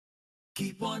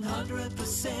Keep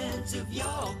 100% of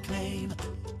your claim.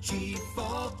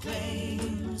 G4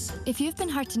 Claims. If you've been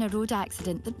hurt in a road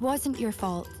accident that wasn't your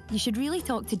fault, you should really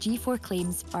talk to G4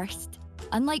 Claims first.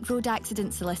 Unlike road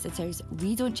accident solicitors,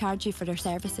 we don't charge you for our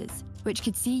services, which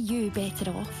could see you better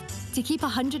off. To keep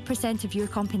 100% of your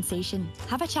compensation,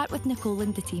 have a chat with Nicole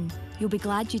and the team. You'll be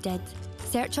glad you did.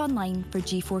 Search online for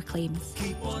G4 Claims.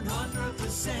 Keep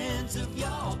 100% of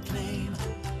your claim.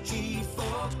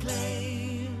 G4 Claims.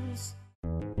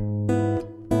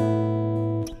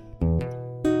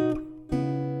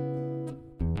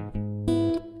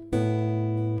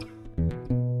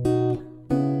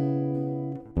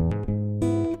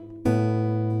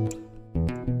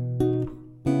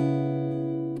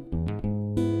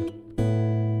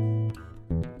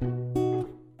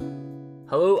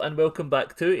 Hello and welcome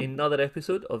back to another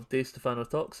episode of Dave Stefano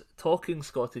Talks, talking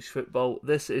Scottish football.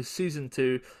 This is Season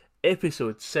 2,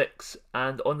 Episode 6,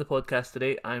 and on the podcast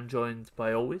today I'm joined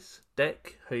by always,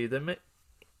 Dick. How you doing, mate?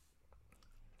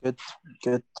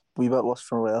 Good. Wee bit lost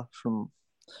from wear from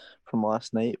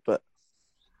last night, but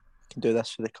I can do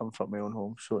this for the comfort of my own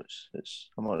home, so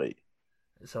I'm alright.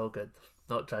 It's all good.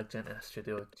 Not dragged you into a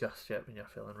studio just yet when you're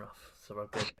feeling rough, so we're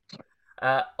good.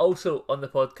 Also on the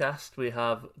podcast we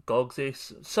have Gogsy,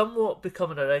 somewhat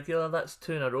becoming a regular. That's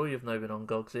 2 in a row you've now been on,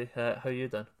 Gogsy. How you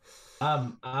done?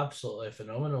 I'm absolutely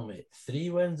phenomenal, mate. 3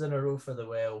 wins in a row for the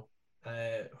Well.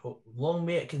 Long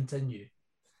may it continue.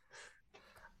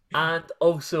 And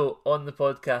also on the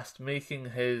podcast, making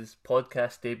his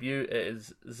podcast debut, it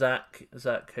is Zach.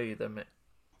 Zach, how you doing, mate?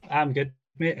 I'm good,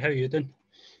 mate. How you doing?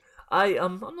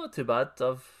 I'm not too bad.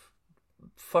 I've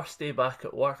first day back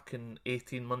at work in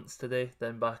 18 months today,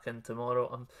 then back in tomorrow.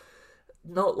 I'm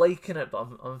not liking it, but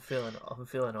I'm feeling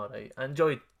alright. I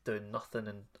enjoyed doing nothing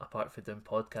apart from doing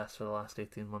podcasts for the last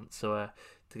 18 months. So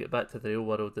to get back to the real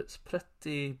world, it's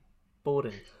pretty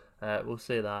boring. We'll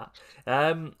say that.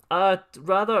 A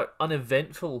rather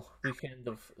uneventful weekend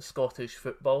of Scottish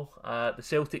football. The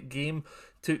Celtic game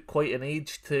took quite an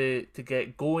age to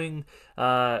get going.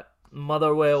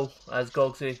 Motherwell, as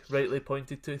Gogsy rightly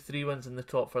pointed to, 3 wins in the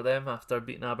trot for them after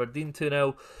beating Aberdeen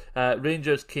 2-0.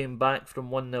 Rangers came back from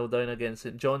 1-0 down against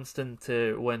St Johnstone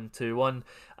to win 2-1.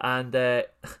 And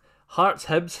Hearts,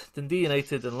 Hibs, Dundee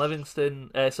United and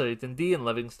Dundee and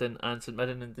Livingston and St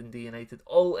Mirren and Dundee United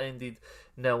all ended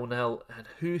 0-0. And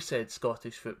who said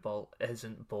Scottish football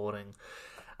isn't boring?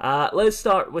 Let's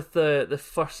start with the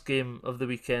first game of the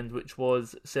weekend, which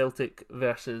was Celtic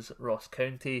versus Ross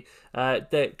County.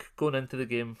 Dick, going into the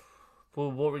game,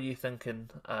 what were you thinking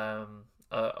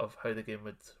of how the game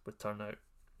would turn out?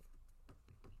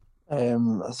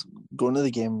 Going to the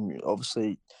game,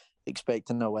 obviously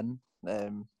expecting a win.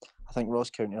 I think Ross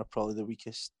County are probably the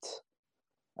weakest,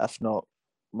 if not,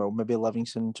 well, maybe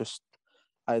Livingston. Just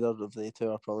either of the two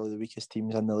are probably the weakest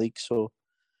teams in the league. So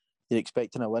you're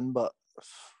expecting a win, but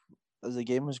as the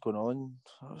game was going on,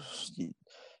 you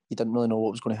didn't really know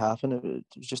what was going to happen. It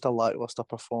was just a lacklustre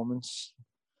performance.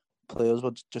 Players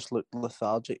would just look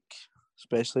lethargic,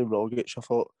 especially Rogic. I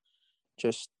thought,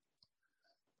 just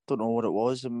don't know what it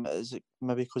was. Is it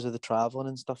maybe because of the travelling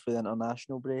and stuff with the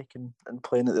international break and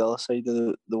playing at the other side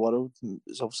of the world?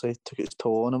 It's obviously took its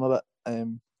toll on him a bit. I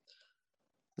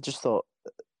just thought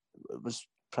it was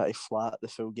pretty flat the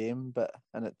full game,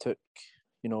 and it took,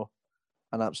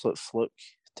 an absolute fluke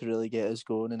to really get us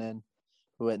going, and then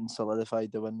we went and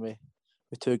solidified the win with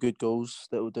 2 good goals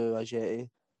that will do Ajeti,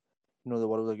 the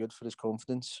world are good for his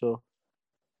confidence. So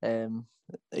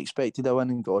expected a win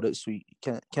and got it, so you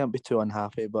can't be too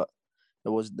unhappy, but it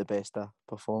wasn't the best of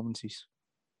performances.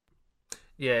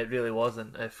 Yeah, it really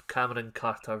wasn't. If Cameron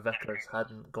Carter-Vickers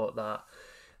hadn't got that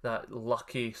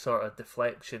lucky sort of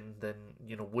deflection, then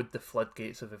would the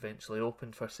floodgates have eventually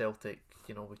opened for Celtic?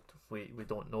 We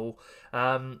don't know.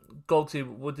 Gogsy,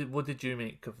 what did you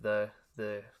make of the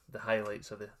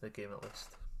highlights of the game at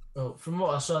least? Well, from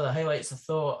what I saw, the highlights, I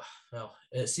thought,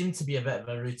 it seemed to be a bit of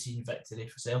a routine victory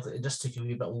for Celtic. It just took a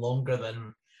wee bit longer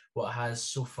than what it has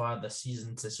so far this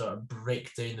season to sort of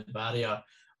break down the barrier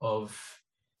of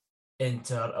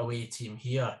enter away team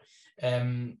here.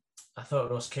 I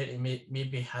thought Ross County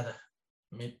maybe had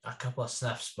a couple of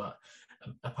sniffs, but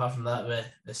apart from that,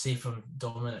 the save from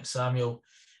Dominic Samuel,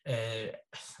 it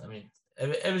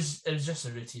was just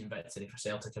a routine victory for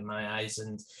Celtic in my eyes,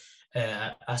 and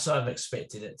I sort of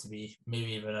expected it to be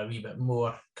maybe even a wee bit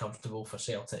more comfortable for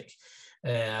Celtic.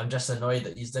 I'm just annoyed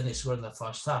that he didn't score in the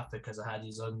first half because I had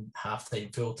his on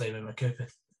half-time, full-time in my coupon.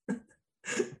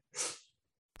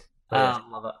 I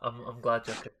love it. I'm glad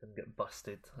your coupon get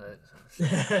busted.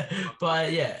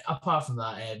 But yeah, apart from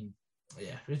that,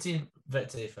 routine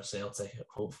victory for Celtic.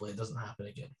 Hopefully it doesn't happen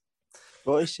again.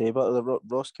 What I say, but the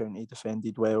Ross County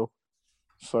defended well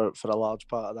for a large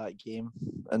part of that game,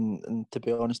 and to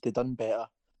be honest, they done better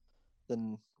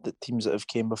than the teams that have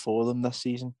came before them this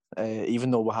season.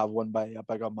 Even though we have won by a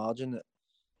bigger margin,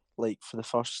 like for the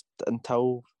first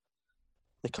until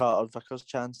the Carter Vickers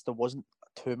chance, there wasn't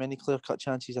too many clear cut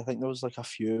chances. I think there was like a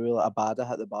few, like Abada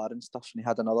hit the bar and stuff, and he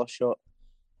had another shot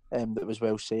that was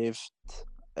well saved.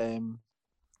 And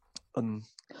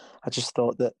I just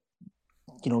thought that,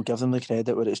 give them the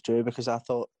credit where it's due, because I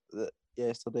thought that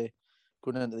yesterday,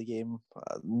 going into the game,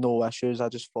 no issues. I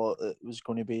just thought it was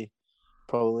going to be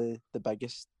probably the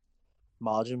biggest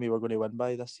margin we were going to win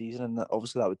by this season, and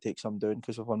obviously that would take some doing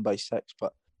because we've won by 6.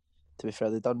 But to be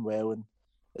fair, they've done well, and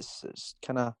it's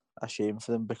kind of a shame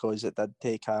for them because it did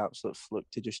take an absolute fluke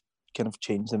to just kind of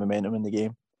change the momentum in the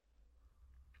game.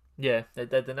 Yeah, it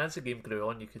did, and as the game grew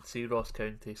on, you could see Ross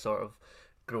County sort of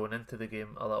growing into the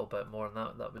game a little bit more, and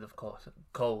that would have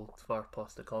called for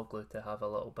Postecoglou to have a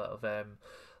little bit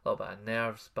of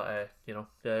nerves. But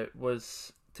it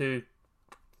was two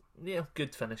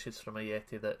good finishes from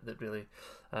Ajeti that really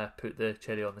put the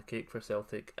cherry on the cake for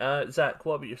Celtic. Zach,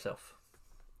 what about yourself?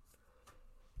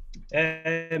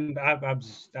 I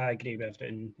agree with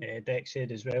everything Deck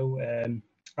said as well.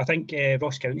 I think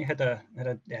Ross County had a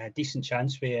decent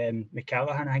chance with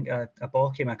Callaghan. I think a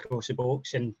ball came across the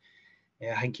box, and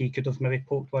I think he could have maybe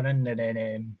poked one in, and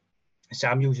then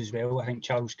Samuels as well. I think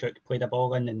Charles Cook played a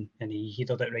ball in, and he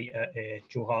headed it right at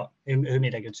Joe Hart, who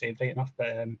made a good save, right enough.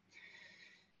 But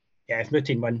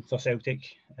routine win for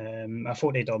Celtic. I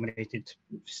thought they dominated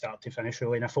start to finish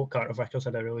really, and I thought Carter Vickers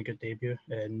had a really good debut,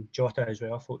 and Jota as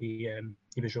well. I thought he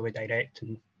was really direct,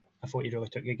 and I thought he really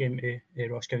took the game to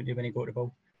Ross County when he got the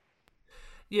ball.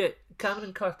 Yeah,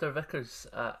 Cameron Carter Vickers.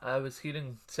 I was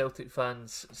hearing Celtic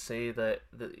fans say that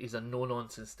he's a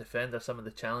no-nonsense defender. Some of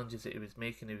the challenges that he was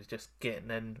making, he was just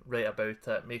getting in right about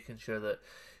it, making sure that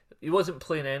he wasn't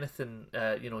playing anything,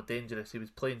 dangerous. He was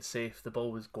playing safe. The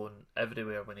ball was going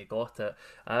everywhere when he got it.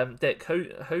 Dick,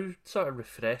 how sort of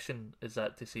refreshing is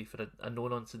that to see for a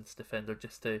no-nonsense defender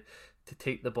just to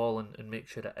take the ball and make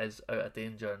sure it is out of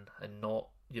danger and not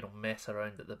mess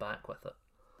around at the back with it?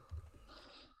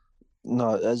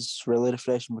 No, it's really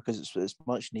refreshing because it's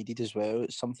much needed as well.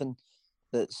 It's something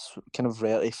that's kind of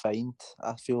rare to find,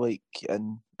 I feel like,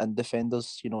 in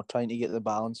defenders, trying to get the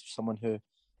balance of someone who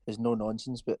is no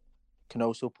nonsense but can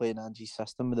also play an Angie's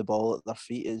system with the ball at their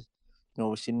feet. Is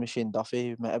we've seen with Shane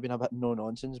Duffy, who might have been a bit no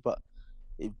nonsense, but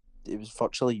it was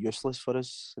virtually useless for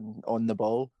us on the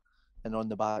ball and on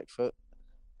the back foot.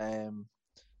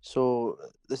 So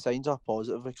the signs are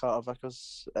positive with Carter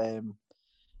Vickers, and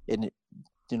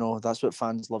that's what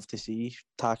fans love to see.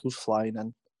 Tackles flying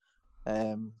in,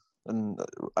 and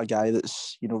a guy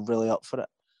that's really up for it.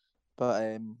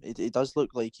 But it does look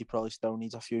like he probably still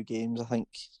needs a few games. I think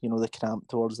the cramp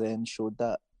towards the end showed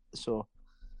that. So,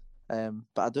 but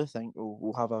I do think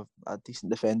we'll have a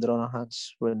decent defender on our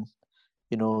hands when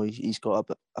he's got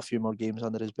a few more games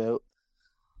under his belt.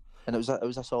 And it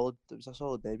was a solid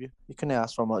debut. You couldn't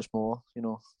ask for much more.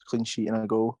 Clean sheet and a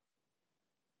goal.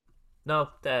 No,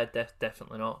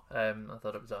 definitely not. I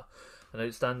thought it was an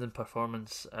outstanding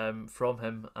performance from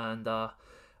him, and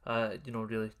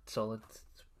really solid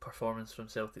performance from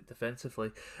Celtic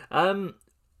defensively.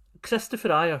 Christopher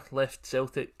Ajer left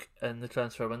Celtic in the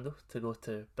transfer window to go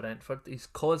to Brentford. He's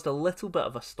caused a little bit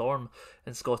of a storm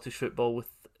in Scottish football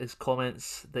with his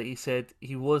comments that he said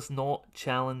he was not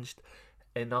challenged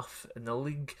enough in the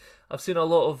league. I've seen a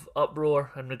lot of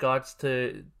uproar in regards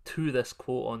to this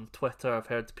quote on Twitter. I've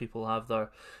heard people have their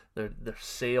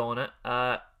say on it.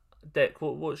 Dick,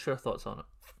 what's your thoughts on it?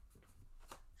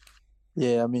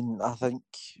 Yeah, I mean, I think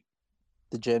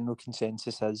the general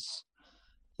consensus is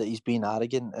that he's been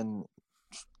arrogant, and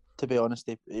to be honest,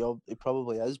 he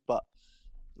probably is. But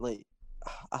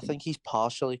I think he's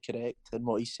partially correct in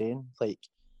what he's saying.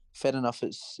 Fair enough,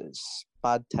 it's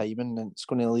bad timing and it's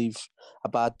going to leave a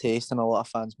bad taste in a lot of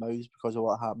fans' mouths because of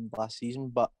what happened last season.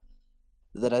 But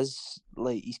there is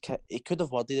he could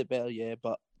have worded it better, yeah.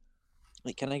 But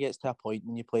it kind of gets to a point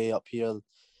when you play up here,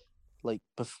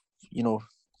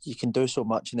 you can do so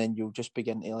much and then you'll just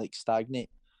begin to stagnate.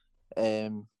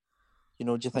 Do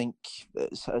you think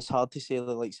it's hard to say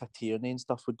that of Tierney and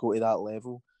stuff would go to that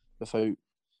level without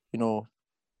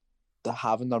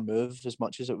having their move as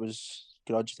much as it was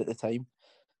grudged at the time.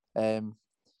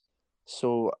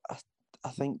 So I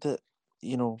think that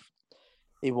he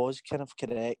was kind of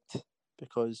correct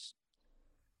because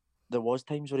there was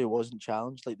times where he wasn't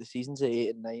challenged. The seasons at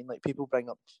 8 and 9, people bring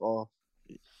up,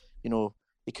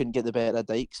 he couldn't get the better of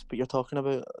Dykes, but you're talking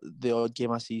about the odd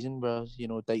game a season where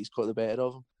Dykes got the better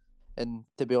of him. And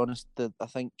to be honest, I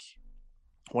think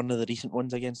one of the recent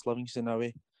ones against Livingston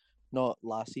away. Not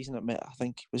last season. I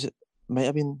think might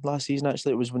have been last season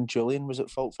actually. It was when Julian was at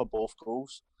fault for both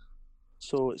goals.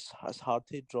 So it's hard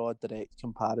to draw a direct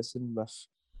comparison with,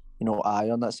 I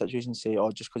on that situation. Say,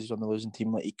 just because he's on the losing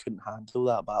team, like he couldn't handle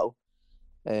that battle.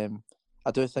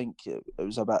 I do think it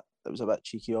was a bit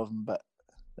cheeky of him, but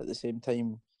at the same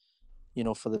time,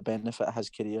 for the benefit of his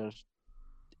career,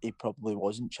 he probably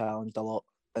wasn't challenged a lot,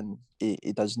 and he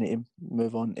does need to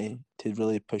move on to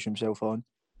really push himself on.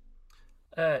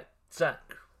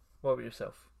 Zach, what about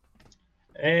yourself?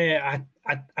 I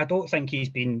don't think he's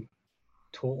been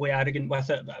totally arrogant with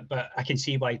it, but I can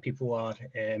see why people are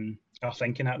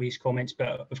thinking that with his comments.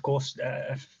 But of course,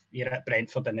 if you're at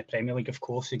Brentford in the Premier League, of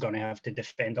course you're going to have to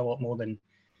defend a lot more than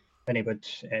he would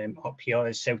up here.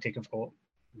 As Celtic have got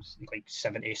like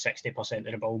 70-60% of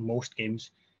the ball most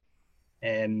games.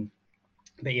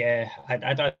 But yeah,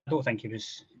 I don't think he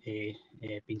was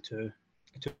being too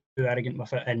arrogant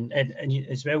with it. And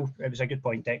as well, it was a good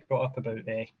point Dick brought up about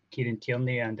Kieran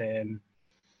Tierney and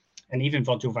even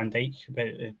Virgil van Dijk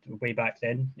way back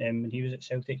then when he was at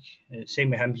Celtic. Same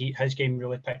with him, his game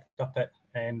really picked up at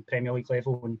Premier League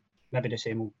level, and maybe the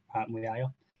same will happen with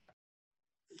Ajer.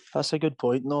 That's a good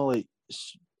point. No,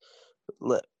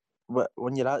 like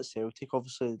when you're at Celtic,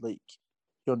 obviously, like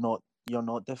you're not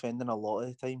defending a lot of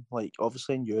the time. Like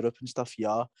obviously in Europe and stuff,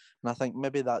 yeah. And I think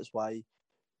maybe that's why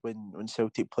when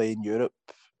Celtic play in Europe,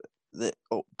 the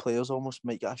players almost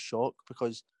might get a shock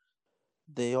because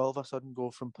they all of a sudden go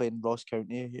from playing Ross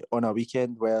County on a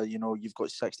weekend where you've got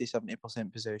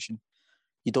 60-70% possession.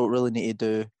 You don't really need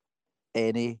to do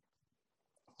any.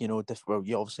 You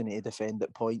obviously need to defend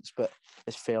at points, but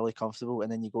it's fairly comfortable.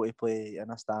 And then you go to play in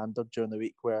a standard during the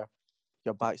week where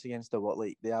your back's against the wall,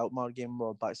 like the Alkmaar game,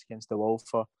 where back's against the wall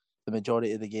for the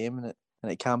majority of the game, and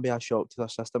it can be a shock to their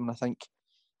system. And I think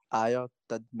Ajer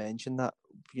did mention that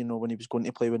when he was going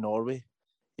to play with Norway,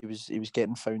 he was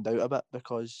getting found out a bit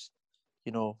because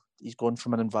he's going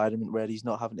from an environment where he's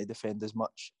not having to defend as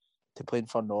much to playing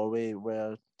for Norway,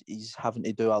 where he's having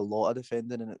to do a lot of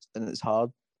defending, and it's hard,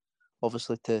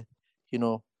 obviously, to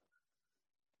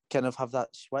kind of have that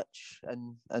switch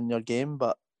in your game.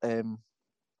 But now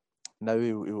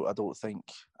I do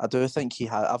think he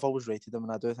has. I've always rated him,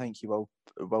 and I do think he will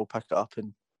pick it up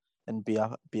and be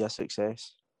a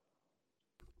success.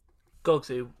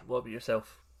 Gogsy, what about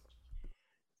yourself?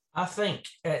 I think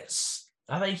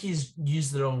he's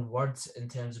used the wrong words in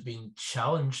terms of being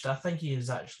challenged. I think he is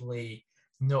actually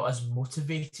not as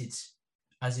motivated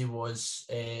as he was,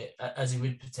 as he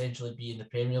would potentially be in the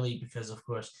Premier League, because of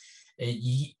course, I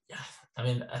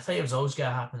think it was always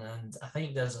going to happen, and I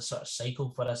think there's a sort of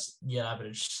cycle for us, your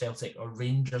average Celtic or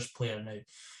Rangers player now.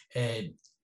 It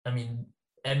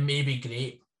may be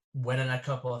great winning a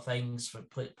couple of things for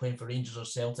playing for Rangers or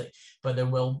Celtic, but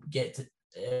then we'll get to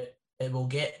it will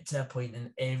get to a point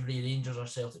in every Rangers or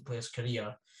Celtic player's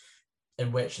career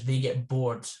in which they get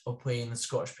bored of playing the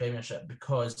Scottish Premiership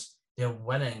because they're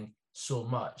winning so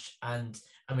much. And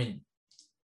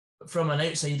from an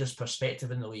outsider's perspective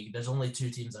in the league, there's only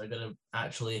two teams that are going to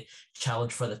actually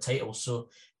challenge for the title. So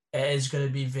it is going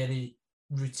to be very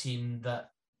routine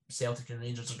that Celtic and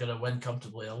Rangers are going to win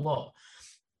comfortably a lot.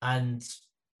 And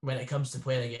when it comes to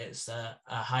playing against a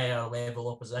higher level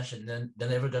opposition, then they're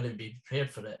never going to be prepared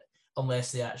for it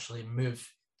unless they actually move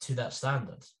to that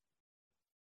standard.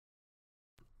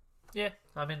 Yeah,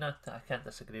 I can't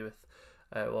disagree with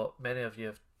what many of you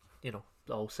have,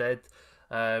 all said.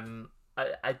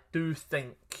 I do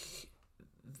think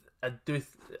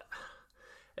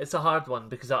it's a hard one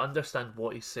because I understand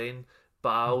what he's saying, but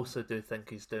I also do think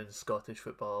he's doing Scottish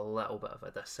football a little bit of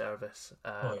a disservice.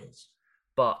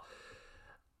 But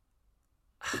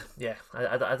yeah,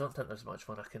 I don't think there's much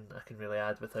more I can really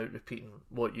add without repeating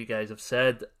what you guys have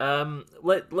said.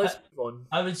 Let's move on.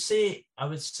 I would say I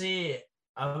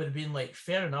would have been like,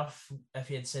 fair enough if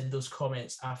he had said those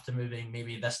comments after moving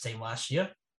maybe this time last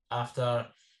year, after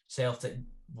Celtic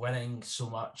winning so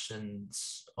much and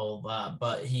all that,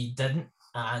 but he didn't,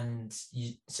 and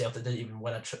Celtic didn't even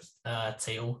win a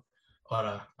title or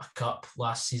a cup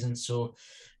last season, so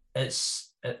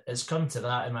it's come to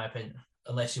that, in my opinion,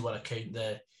 unless you want to count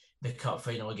the cup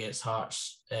final against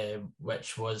Hearts,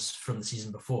 which was from the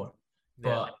season before.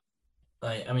 Yeah.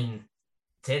 But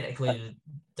technically they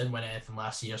didn't win anything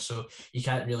last year, so you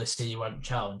can't really say you weren't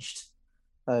challenged.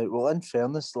 Well, in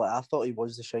fairness, I thought he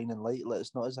was the shining light.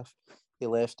 It's not as if he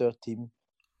left our team.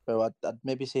 Well, I'd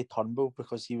maybe say Turnbull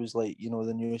because he was the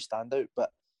new standout, but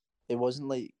it wasn't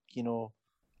like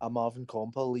a Marvin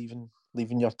Kompel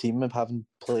leaving your team and having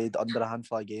played under a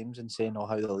handful of games and saying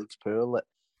how the league's poor.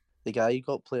 The guy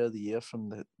got Player of the Year from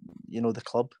the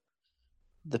club.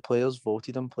 the players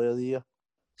voted him Player of the Year.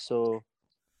 So,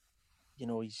 you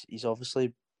know, he's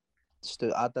obviously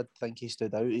stood. I did think he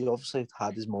stood out. He obviously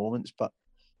had his moments, but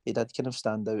he did kind of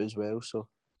stand out as well. So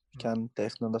you can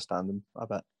definitely understand him a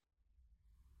bit.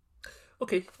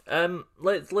 Okay,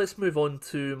 let's move on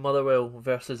to Motherwell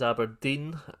versus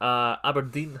Aberdeen.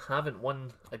 Aberdeen haven't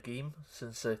won a game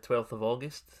since the 12th of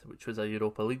August, which was a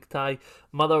Europa League tie.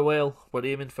 Motherwell were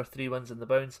aiming for 3 wins in the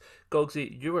bounce.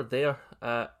 Gogsy, you were there.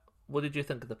 What did you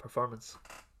think of the performance?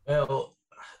 Well,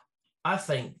 I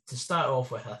think to start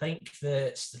off with, I think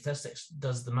the statistics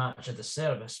does the match a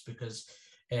disservice because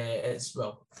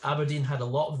Aberdeen had a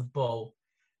lot of the ball,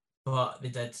 but they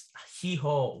did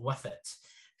hee-haw with it.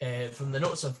 From the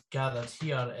notes I've gathered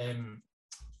here,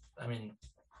 I mean,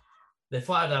 they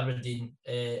flattered Aberdeen.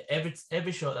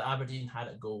 Every shot that Aberdeen had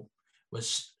at goal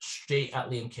was straight at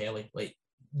Liam Kelly. Like,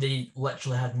 they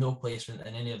literally had no placement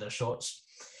in any of their shots.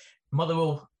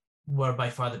 Motherwell were by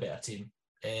far the better team.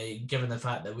 Given the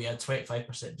fact that we had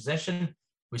 25% possession,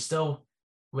 we still,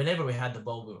 whenever we had the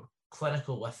ball, we were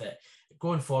clinical with it.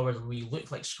 Going forward, we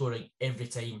looked like scoring every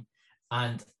time,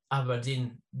 and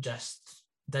Aberdeen just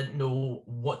didn't know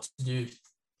what to do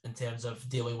in terms of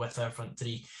dealing with our front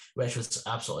three, which was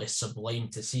absolutely sublime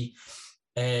to see.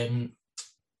 We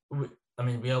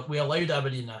allowed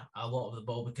Aberdeen a lot of the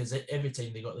ball because every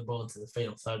time they got the ball into the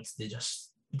final third, they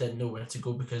just didn't know where to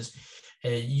go because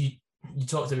you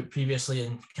talked about previously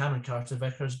in Cameron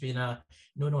Carter-Vickers being a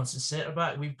no-nonsense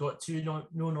centre-back. We've got two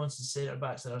no-nonsense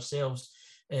centre-backs ourselves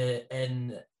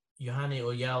in Johanni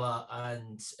Oyala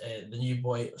and the new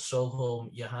boy Solholm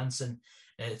Johansson,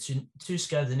 two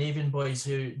Scandinavian boys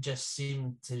who just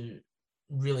seem to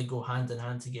really go hand in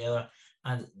hand together,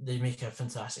 and they make a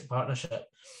fantastic partnership.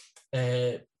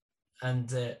 I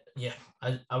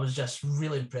was just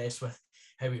really impressed with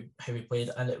how we played,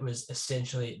 and it was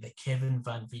essentially the Kevin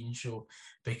Van Veen show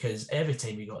because every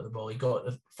time he got the ball, he got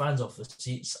the fans off the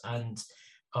seats, and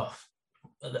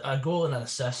a goal and an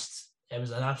assist. It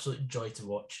was an absolute joy to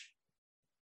watch.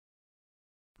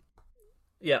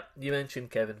 Yeah, you mentioned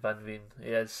Kevin Van Veen.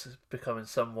 He is becoming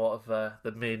somewhat of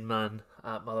the main man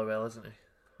at Motherwell, isn't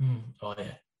he? Oh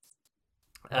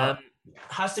yeah.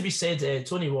 Has to be said,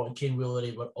 Tony Watt and Kane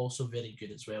Woolery were also very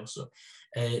good as well. So,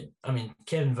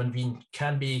 Kevin Van Veen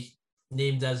can be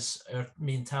named as our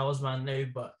main talisman now,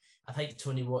 but I think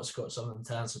Tony Watt's got something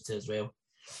to answer to as well.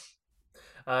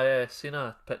 I seen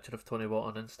a picture of Tony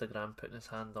Watt on Instagram putting his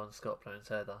hand on Scott Brown's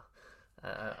head.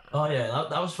 That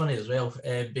was funny as well.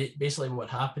 Basically, what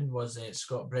happened was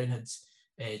Scott Brown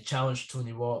had challenged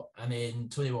Tony Watt, and then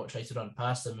Tony Watt tried to run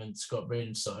past him, and Scott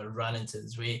Brown sort of ran into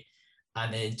his way.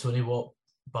 And then Tony Watt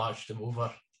barged him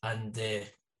over, and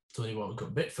Tony Watt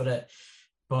got bit for it.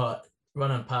 But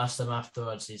running past him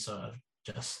afterwards, he sort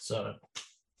of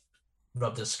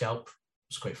rubbed his scalp. It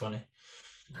was quite funny.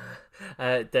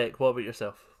 Dick, what about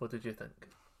yourself? What did you think?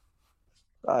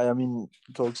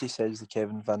 Gogsy says the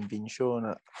Kevin Van Veen show, and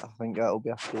I think that'll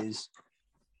be a phrase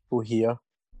we'll hear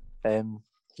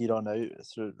here on out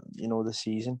through the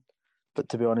season. But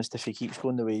to be honest, if he keeps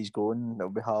going the way he's going, it'll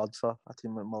be hard for a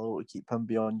team like Motherwell to keep him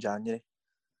beyond January.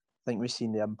 I think we've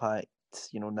seen the impact,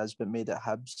 Nisbet made at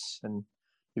Hibs, and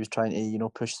he was trying to,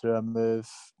 push through a move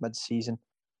mid-season.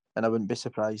 And I wouldn't be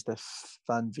surprised if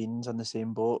Van Veen's in the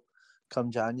same boat come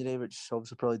January, which is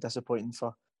obviously probably disappointing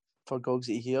for Gogsy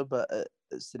to hear, but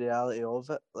it's the reality of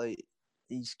it. Like,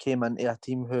 he's came into a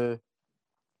team who,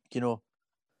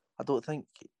 I don't think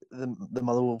the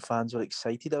Motherwell fans were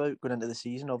excited about going into the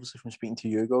season. Obviously, from speaking to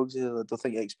you, Gogsy, I don't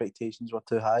think expectations were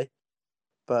too high.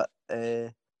 But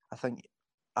I think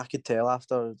I could tell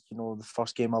after, the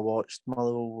first game I watched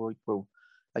Motherwell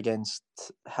against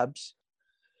Hibs,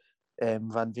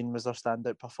 Van Veen was their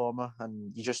standout performer,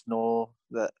 and you just know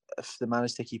that if they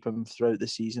manage to keep him throughout the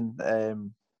season,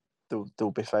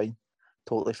 they'll be fine,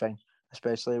 totally fine.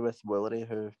 Especially with Woolery,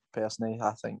 who personally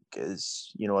I think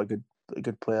is a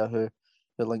good player who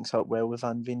links up well with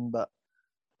Van Veen. But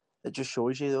it just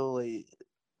shows you though, like,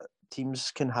 teams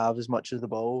can have as much of the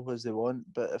ball as they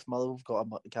want, but if Motherwell have got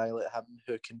a guy like him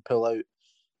who can pull out,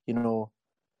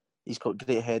 he's got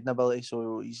great heading ability,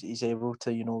 so he's able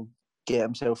to get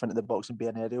himself into the box and be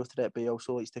an aerial threat, but he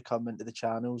also likes to come into the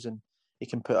channels, and he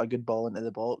can put a good ball into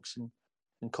the box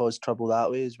and cause trouble that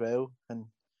way as well. And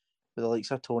with the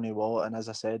likes of Tony Watt and, as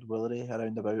I said, Woolery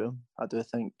around about him, I do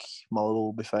think Motherwell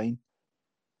will be fine.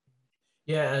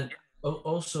 Yeah, and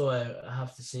also I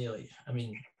have to say,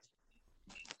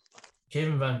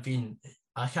 Kevin Van Veen,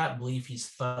 I can't believe he's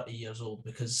 30 years old,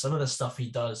 because some of the stuff he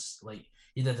does, like,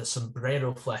 he did a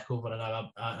sombrero flick over an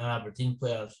Aberdeen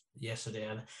player yesterday,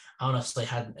 and I honestly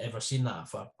hadn't ever seen that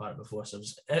far apart before. So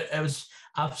it was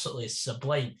absolutely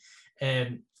sublime.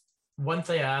 One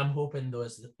thing I am hoping though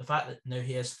is the fact that now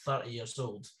he is 30 years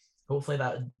old. Hopefully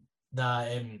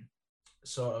that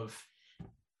sort of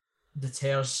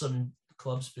deters some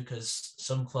clubs, because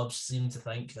some clubs seem to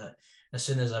think that as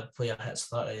soon as a player hits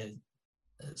 30,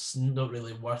 it's not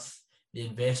really worth the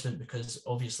investment, because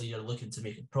obviously you're looking to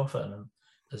make a profit on him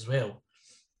as well.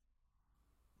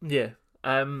 Yeah.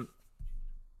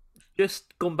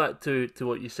 Just going back to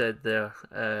what you said there,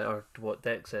 or what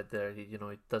Deck said there, he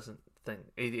doesn't think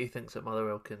he thinks that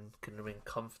Motherwell can remain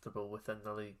comfortable within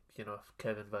the league. If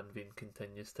Kevin Van Veen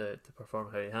continues to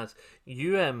perform how he has,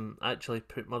 you actually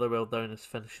put Motherwell down as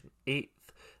finishing 8th.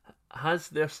 Has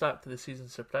their start to the season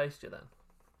surprised you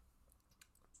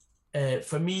then?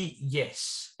 For me,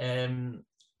 yes.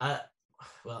 I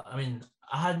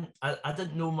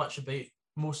didn't know much about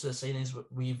most of the signings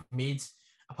we've made,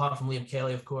 apart from Liam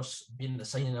Kelly, of course, being the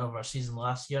signing of our season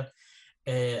last year,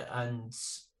 and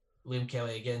Liam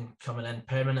Kelly again coming in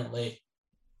permanently.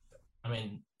 I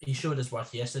mean, he showed his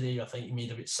worth yesterday. I think he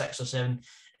made about 6 or 7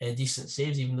 decent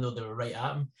saves, even though they were right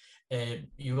at him.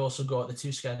 You've also got the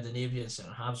 2 Scandinavian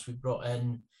centre halves we brought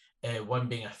in, one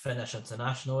being a Finnish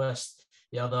internationalist,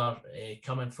 the other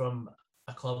coming from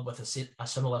a club with a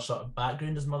similar sort of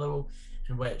background as Motherwell,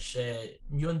 in which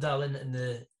Mjøndalen in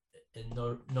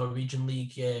the Norwegian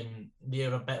league,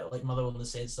 they're a bit like Motherwell in the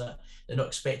sense that they're not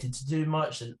expected to do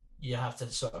much, and you have to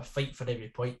sort of fight for every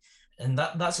point, and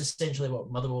that's essentially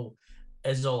what Motherwell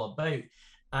is all about.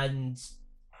 And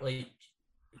like,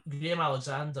 Graham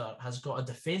Alexander has got a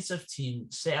defensive team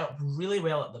set up really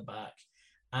well at the back,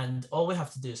 and all we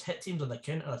have to do is hit teams on the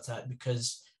counter attack,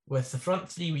 because with the front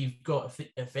three we've got,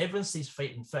 if everyone stays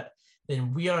fighting fit,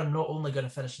 then we are not only going to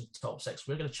finish in the top 6,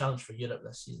 we're going to challenge for Europe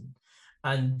this season.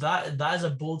 And that is a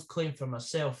bold claim for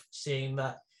myself, saying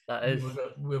that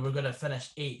we were going to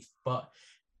finish 8th. But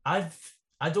I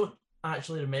don't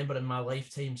actually remember in my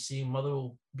lifetime seeing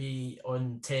Motherwell be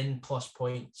on 10 plus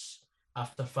points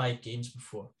after 5 games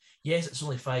before. Yes, it's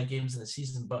only 5 games in the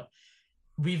season, but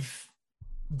we've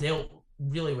dealt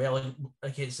really well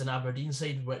against an Aberdeen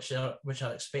side which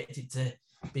are expected to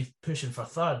be pushing for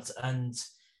 3rd. And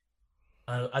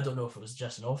I don't know if it was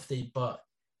just an off day, but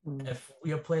if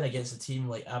we are playing against a team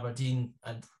like Aberdeen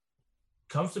and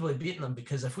comfortably beating them,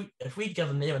 because if we'd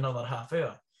given them another half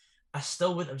hour, I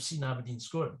still wouldn't have seen Aberdeen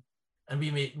scoring, and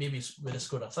we maybe would have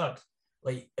scored a 3rd.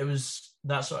 Like, it was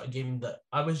that sort of game that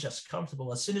I was just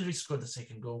comfortable. As soon as we scored the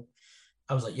 2nd goal,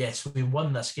 I was like, yes, we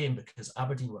won this game, because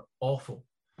Aberdeen were awful.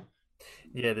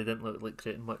 Yeah, they didn't look like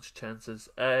creating much chances.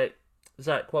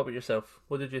 Zach, what about yourself?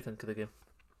 What did you think of the game?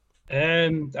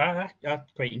 I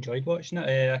quite enjoyed watching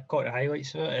it. I caught the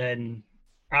highlights of it, and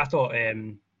I thought,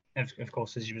 of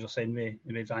course, as you were saying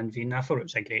with Van Veen, I thought it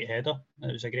was a great header.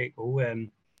 It was a great goal. I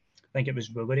think it was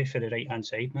Woolery for the right hand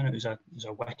side, man. It was a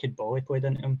wicked ball he played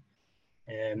into him.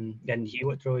 And he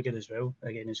looked really good as well.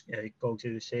 Again, as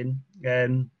Gogsy was saying,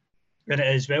 and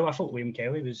as well, I thought Liam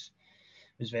Kelly was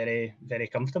very, very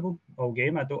comfortable all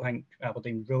game. I don't think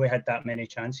Aberdeen really had that many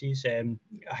chances. I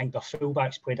think their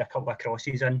fullbacks played a couple of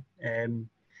crosses in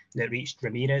that reached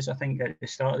Ramirez, I think, at the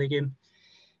start of the game.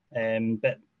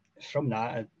 But from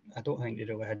that, I don't think they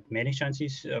really had many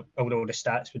chances, although the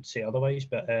stats would say otherwise.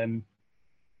 But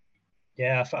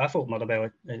yeah, I thought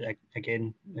Motherwell,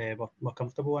 again, were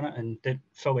comfortable in it, and they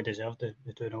fully deserved the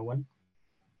 2-0 win.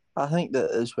 I think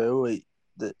that as well, like,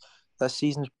 that this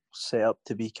season's set up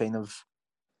to be kind of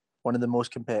one of the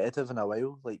most competitive in a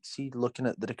while. Like, see, looking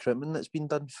at the recruitment that's been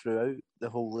done throughout the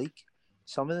whole league,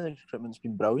 some of the recruitment's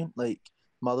been brilliant. Like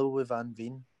Motherwell with Van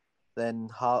Veen, then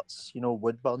Hearts,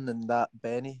 Woodburn, and that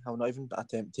Benny. I'll not even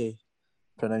attempt to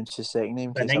pronounce his second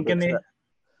name in case I butcher it.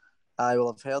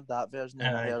 I've heard that version,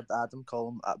 and I heard Adam call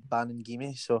him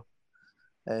Baningime, so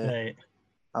right.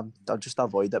 I'll just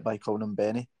avoid it by calling him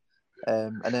Benny.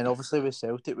 And then obviously with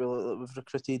Celtic, we've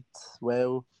recruited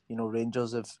well.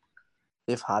 Rangers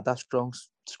they've had a strong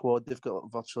squad. They've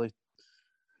got virtually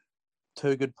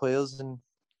 2 good players in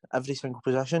every single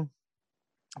position,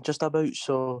 just about.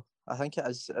 So I think it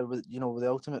is,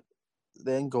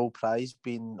 the end goal prize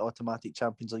being automatic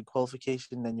Champions League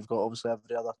qualification. Then you've got obviously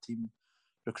every other team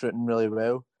recruiting really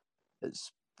well.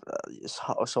 It's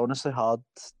honestly hard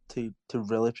to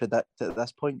really predict at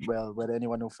this point where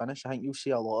anyone will finish. I think you'll see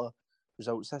a lot of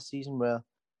results this season where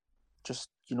just,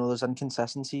 there's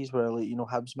inconsistencies where, like,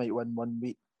 Hibs might win one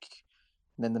week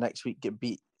and then the next week get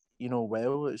beat,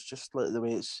 well. It's just like the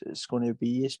way it's going to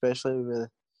be, especially with,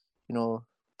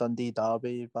 Dundee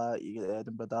Derby back, you get the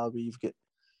Edinburgh Derby, you've got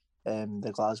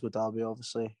the Glasgow derby,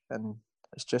 obviously, and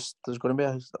it's just there's going to be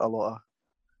a lot of. I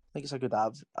think it's a good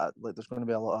there's going to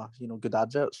be a lot of good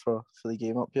adverts for the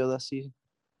game up here this season.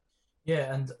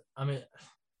 Yeah, and I mean,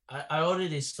 I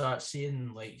already start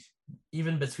seeing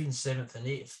even between 7th and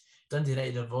 8th, Dundee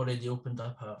United have already opened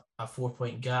up a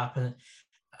 4-point gap, and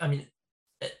I mean,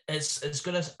 it's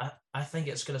gonna. I think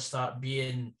it's gonna start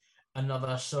being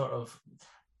another sort of.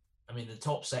 I mean, the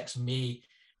top 6 may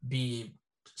be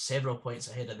several points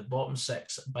ahead of the bottom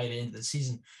 6 by the end of the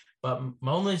season. But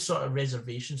my only sort of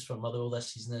reservations for Motherwell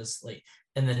this season is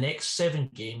in the next 7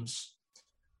 games,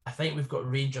 I think we've got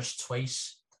Rangers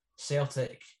twice,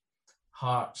 Celtic,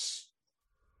 Hearts,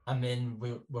 and then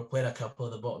we're playing a couple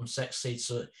of the bottom 6 sides.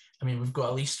 So, I mean, we've got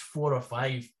at least 4 or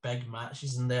 5 big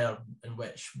matches in there in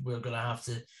which we're going to have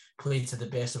to play to the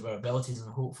best of our abilities,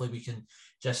 and hopefully we can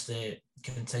just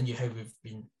continue how we've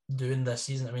been doing this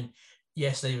season. I mean,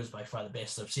 yesterday was by far the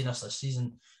best I've seen us this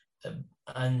season.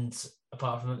 And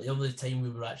apart from that, the only time we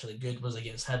were actually good was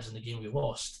against Hibs in the game we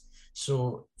lost.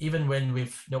 So even when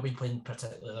we've not been playing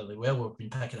particularly well, we've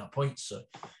been picking up points. So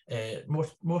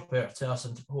more power to us,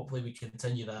 and hopefully we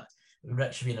continue that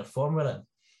rich vein of form we're in.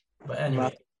 But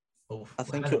anyway, I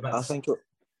think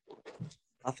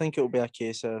it'll be a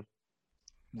case of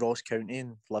Ross County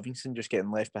and Livingston just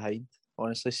getting left behind.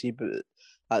 Honestly, but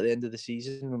at the end of the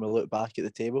season, when we look back at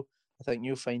the table, I think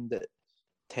you'll find that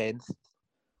 10th,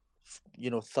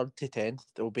 3rd to 10th,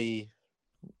 it'll be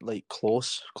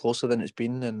closer than it's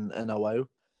been in a while.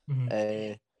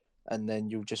 Mm-hmm. And then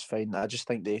you'll just find, I just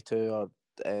think they two are,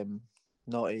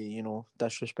 not to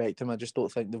disrespect them, I just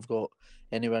don't think they've got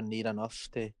anywhere near enough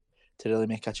to really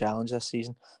make a challenge this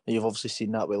season. And you've obviously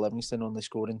seen that with Livingston only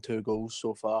scoring 2 goals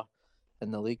so far in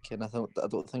the league, and I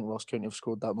don't think Ross County have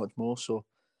scored that much more. So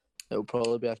it'll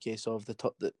probably be a case of the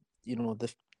top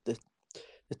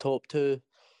 2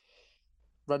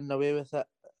 running away with it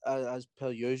as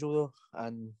per usual,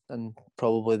 though, and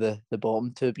probably the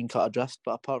bottom 2 being cut adrift.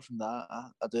 But apart from that, I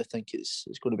do think it's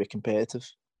going to be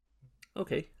competitive.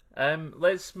 Okay.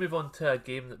 Let's move on to a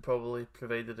game that probably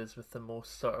provided us with the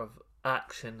most sort of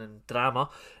action and drama.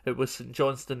 It was St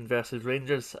Johnstone versus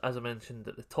Rangers, as I mentioned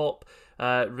at the top.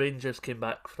 Rangers came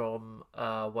back from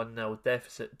a 1-0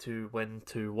 deficit to win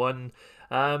 2-1.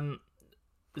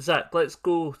 Zach, let's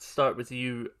start with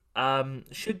you.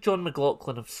 Should John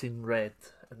McLaughlin have seen red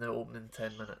in the opening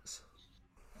 10 minutes?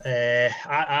 I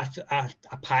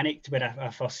panicked when I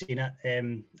first seen it.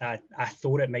 I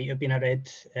thought it might have been a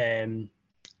red.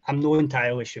 I'm not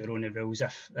entirely sure on the rules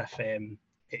if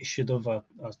it should have or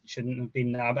shouldn't have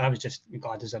been. I was just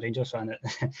glad as a Rangers fan that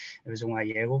it was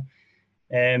only a yellow.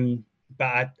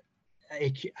 But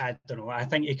I don't know. I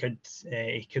think he could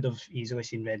have easily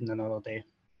seen red in another day.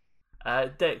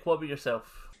 Dick, what about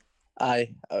yourself? I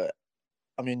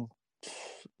mean,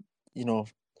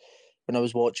 when I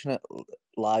was watching it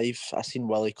live, I seen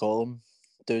Willie Collum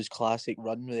do his classic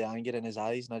run with the anger in his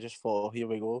eyes, and I just thought, oh, here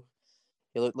we go.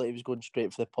 He looked like he was going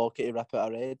straight for the pocket to rip out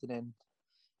a red, and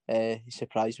then he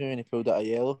surprised me when he pulled out a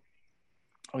yellow.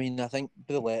 I mean, I think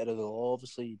by the letter of the law,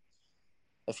 obviously,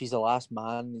 if he's the last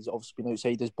man, he's obviously been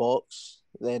outside his box,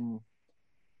 then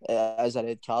it is a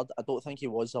red card. I don't think he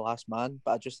was the last man,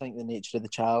 but I just think the nature of the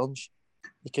challenge,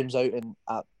 he comes out and,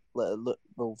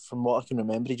 from what I can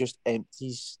remember, he just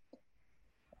empties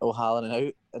O'Halloran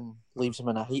out and leaves him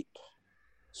in a heap.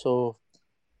 So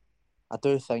I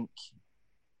do think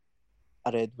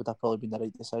a red would have probably been the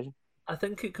right decision. I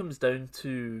think it comes down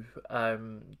to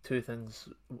 2 things.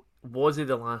 Was he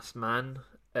the last man?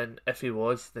 And if he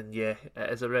was, then yeah,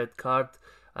 it is a red card.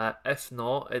 If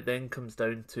not, it then comes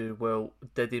down to, well,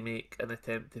 did he make an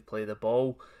attempt to play the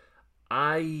ball?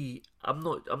 I'm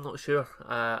not sure.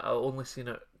 I've only seen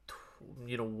it,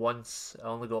 once. I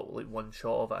only got one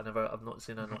shot of it. I've not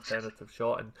seen an alternative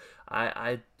shot, and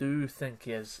I do think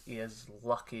he is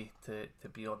lucky to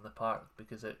be on the park,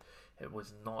 because it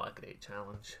was not a great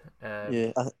challenge.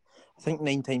 Yeah, I think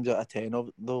 9 times out of 10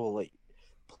 though,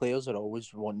 players are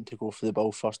always wanting to go for the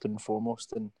ball first and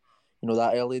foremost, and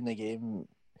that early in the game,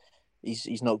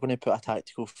 he's not going to put a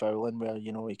tactical foul in where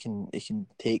he can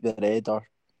take the red, or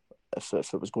if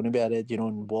it was going to be a red,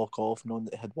 and walk off knowing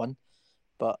that he had won.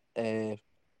 But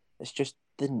it's just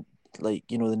the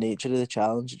nature of the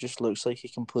challenge. It just looks like he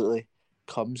completely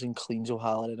comes and cleans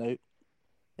O'Halloran out,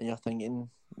 and you're thinking,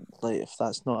 if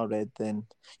that's not a red, then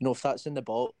if that's in the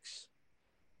box,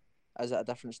 is it a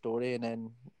different story? And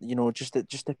then it just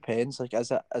depends.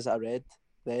 Is it a red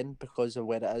then, because of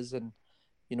where it is and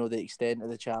the extent of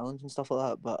the challenge and stuff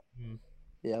like that? But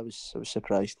yeah, I was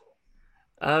surprised.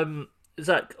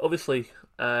 Zach, obviously,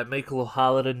 Michael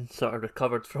O'Halloran sort of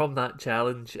recovered from that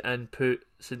challenge and put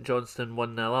St Johnstone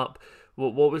 1-0 up.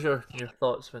 What was your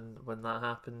thoughts when that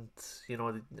happened? You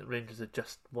know, the Rangers had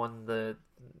just won the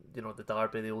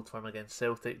derby, the Old Firm against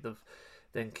Celtic. They've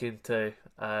then came to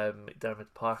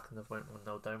McDermott Park and they've went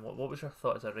 1-0 down. What was your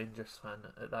thought as a Rangers fan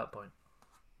at that point?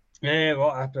 Yeah,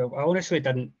 well, I honestly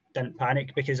didn't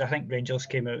panic because I think Rangers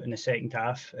came out in the second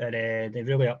half and they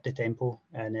really upped the tempo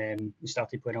and they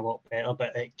started playing a lot better.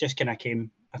 But it just kind of came.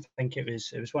 I think it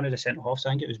was one of the centre halves.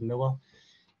 I think it was Miller.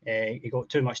 He got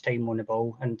too much time on the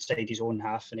ball inside his own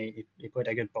half, and he played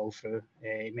a good ball through.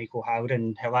 Michael Howard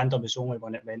and Helander was the only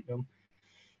one that went to him,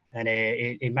 and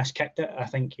he miskicked it. I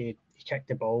think he kicked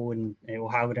the ball, and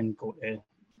O'Halloran got the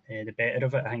better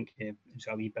of it. I think it was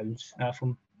a wee bounce off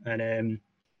him, and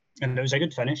it was a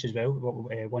good finish as well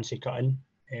once he cut in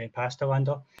past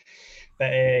Helander.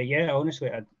 But yeah, honestly,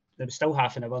 there was still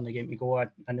half an hour in the game to go. I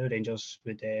knew Rangers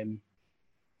would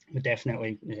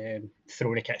definitely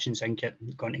throw the kitchen sink at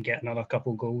going to get another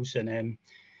couple goals. And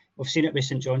we've seen it with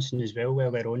St Johnstone as well, where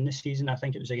they're on this season. I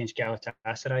think it was against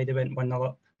Galatasaray they went 1-0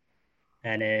 up.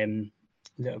 And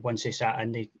once they sat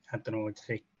in, I don't know if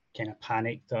they kind of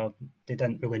panicked or they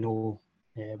didn't really know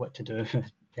what to do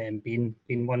being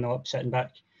 1-0 up, sitting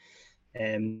back.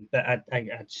 But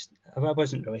I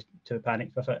wasn't really too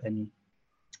panicked with it. And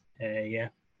yeah.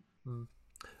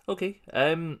 Okay.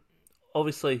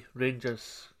 Obviously,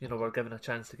 Rangers, were given a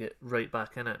chance to get right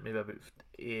back in it. Maybe about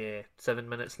 7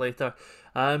 minutes later.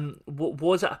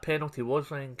 Was it a penalty? Was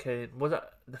Ryan Kane? Was it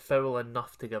the foul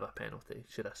enough to give a penalty?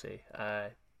 Should I say,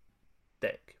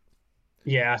 Dick?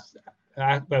 Yeah.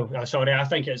 Sorry. I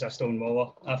think it's a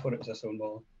Stonewaller. I thought it was a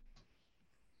Stonewaller.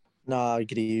 No, I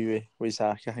agree with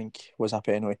Zach. I think it was a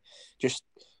penalty. Just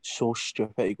so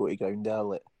stupid to go to ground there.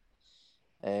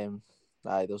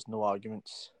 Like, there's no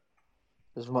arguments.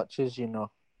 As much as,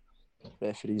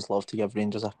 referees love to give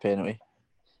Rangers a penalty,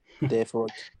 they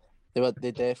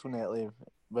definitely,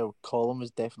 Colin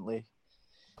was definitely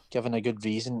given a good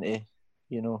reason to,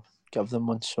 give them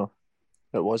one. So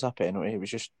it was a penalty. It was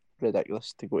just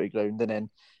ridiculous to go to ground. And then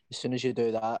as soon as you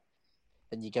do that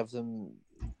and you give them,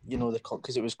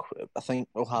 because it was, I think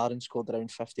O'Halloran scored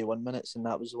around 51 minutes and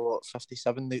that was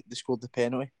 57, they scored the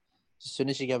penalty. As soon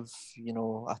as you give,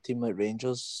 a team like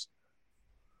Rangers,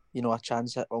 a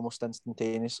chance almost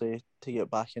instantaneously to get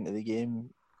back into the game,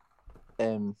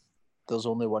 there's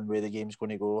only one way the game's going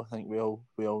to go. I think we all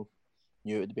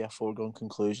knew it would be a foregone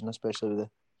conclusion, especially with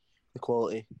the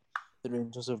quality the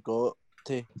Rangers have got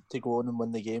to go on and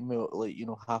win the game with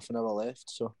half an hour left.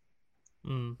 So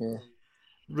yeah.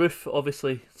 Roof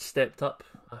obviously stepped up,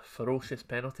 a ferocious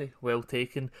penalty, well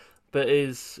taken. But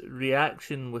his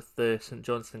reaction with the St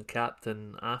Johnstone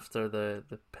captain after the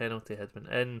penalty had been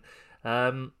in,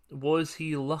 was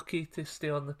he lucky to stay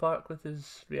on the park with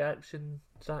his reaction,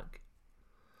 Zach?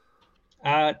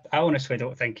 I honestly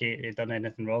don't think he done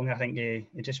anything wrong. I think he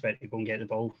just went to go and get the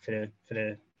ball for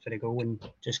the goal and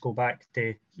just go back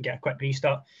to get a quick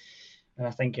restart. And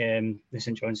I think the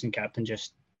St Johnstone captain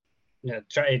just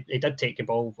he did take the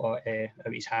ball out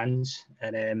of his hands,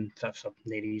 and for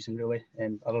no reason really,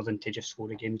 other than to just slow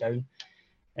the game down.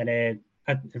 And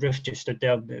Roof just stood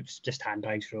there. It was just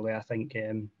handbags really. I think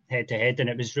head to head,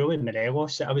 and it was really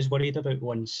Morelos that I was worried about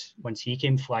once he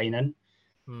came flying in.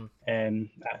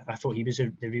 I thought he was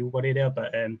the real worry there,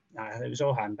 but it was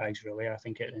all handbags really. I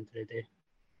think at the end of the day.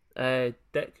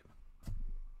 Dick,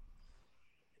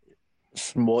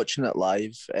 from watching it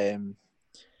live,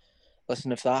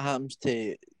 listen, if that happens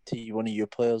to one of your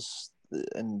players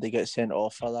and they get sent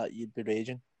off for that, you'd be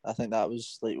raging. I think that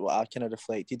was like what I kind of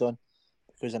reflected on,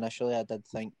 because initially I did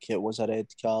think it was a red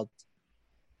card.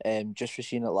 Just for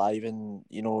seeing it live and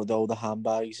all the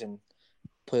handbags and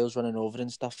players running over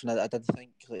and stuff, and I did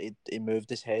think like, he moved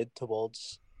his head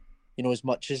towards, as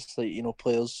much as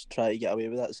players try to get away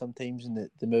with that sometimes and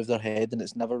they move their head and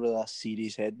it's never really a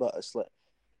serious head, but it's like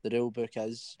the rule book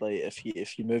is like if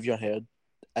you move your head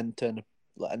into an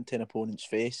opponent's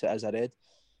face, it is a red,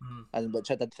 and which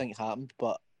I did think happened.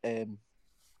 But kind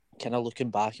of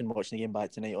looking back and watching the game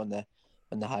back tonight on the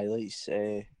highlights,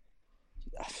 would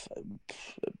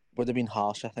have been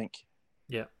harsh, I think.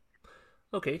 Yeah.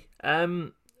 Okay. I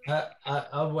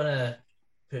want to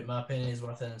put my pennies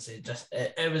worth in and say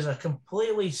it was a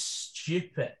completely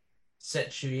stupid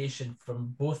situation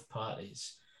from both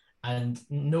parties, and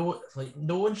no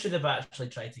one should have actually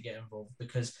tried to get involved,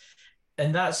 because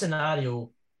in that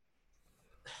scenario,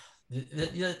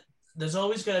 there's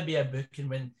always going to be a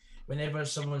booking whenever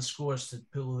someone scores to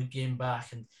pull the game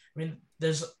back. And I mean,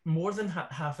 there's more than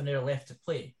half an hour left to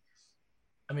play.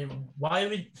 I mean, why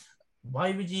would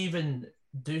you even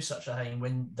do such a thing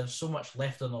when there's so much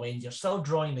left on the line. You're still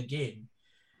drawing the game.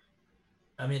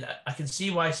 I mean, I can see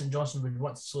why St Johnstone would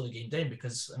want to slow the game down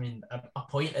because, I mean, a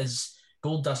point is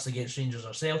gold dust against Rangers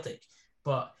or Celtic.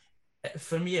 But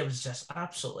for me, it was just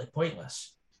absolutely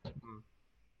pointless.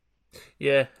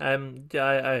 Yeah, I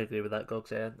agree with that,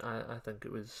 Gogs. I think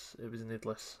it was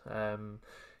needless.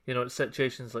 You know,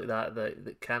 situations like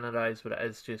that can arise where it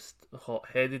is just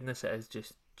hot-headedness, it is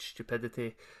just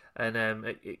stupidity, and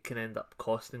it can end up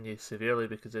costing you severely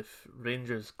because if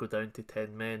Rangers go down to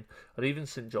 10 men, or even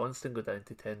St Johnstone go down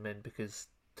to 10 men because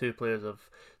two players have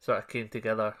sort of came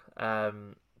together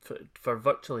for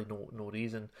virtually no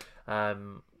reason,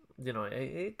 you know,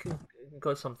 it can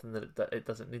cause something that it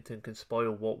doesn't need to and can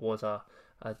spoil what was a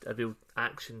real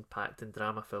action-packed and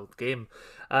drama-filled game.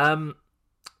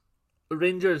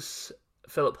 Rangers'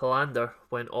 Philip Hollander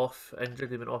went off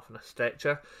injured. He went off on a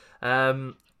stretcher.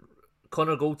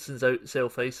 Connor Goldson's out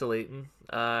self-isolating.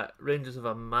 Rangers have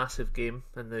a massive game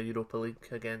in the Europa League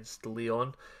against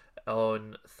Lyon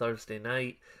on Thursday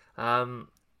night.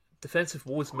 Defensive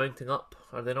woes mounting up,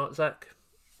 are they not, Zach?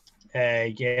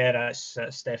 Yeah,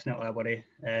 that's definitely a worry.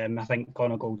 I think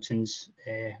Connor Goldson's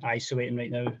isolating right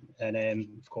now, and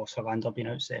of course Hollander being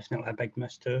out is definitely a big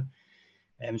miss too.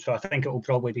 So I think it will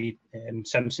probably be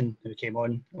Simpson who came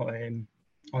on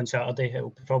Saturday. It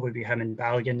will probably be him and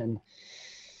Balogun, and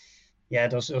yeah,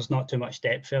 there's not too much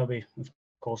depth there. We of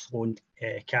course loaned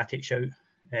Katic out,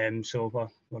 so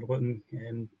we're looking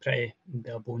pretty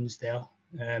bare bones there.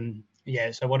 Yeah,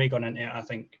 it's a worry going into it, I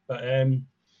think, but.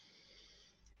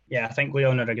 Yeah, I think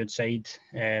Lyon are a good side.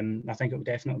 I think it will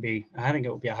definitely be. I think it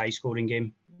will be a high-scoring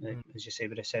game, as you say,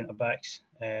 with the centre backs.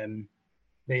 But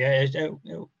yeah,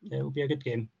 it'll be a good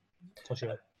game for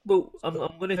sure. Well, I'm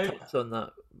going to touch on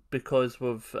that because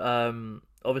we've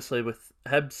obviously with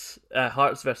Hibs,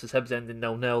 Hearts versus Hibs ending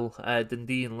 0-0,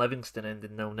 Dundee and Livingston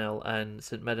ending 0-0, and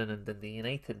St Mirren and Dundee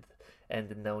United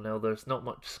ending 0-0. There's not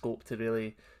much scope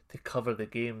to cover the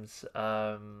games,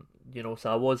 you know. So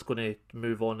I was going to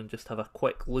move on and just have a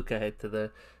quick look ahead to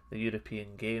the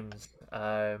European games.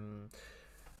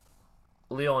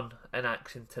 Lyon in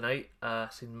action tonight.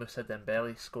 Seen Moussa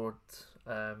Dembele scored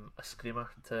a screamer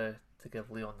to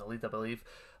give Lyon the lead, I believe.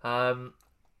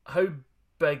 How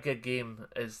big a game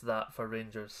is that for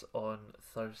Rangers on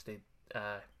Thursday,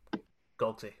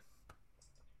 Gogsy?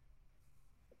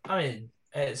 I mean,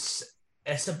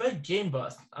 it's a big game,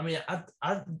 but I mean,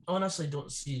 I honestly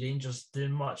don't see Rangers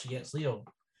doing much against Lyon.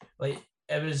 Like,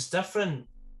 it was different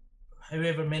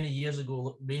however many years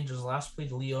ago Rangers last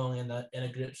played Lyon in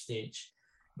a group stage,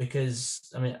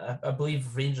 because I mean, I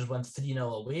believe Rangers won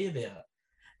 3-0 away there.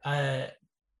 I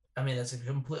mean, it's a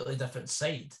completely different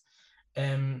side.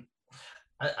 I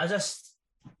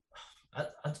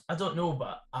don't know,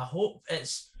 but I hope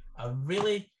it's a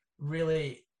really,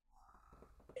 really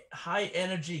high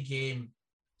energy game,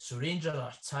 so Rangers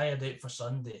are tired out for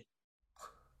Sunday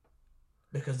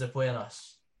because they're playing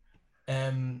us.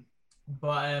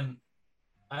 But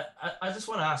I just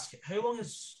want to ask, how long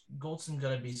is Goldson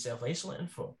going to be self-isolating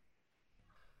for?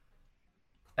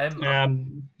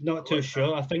 Not too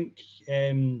sure. I think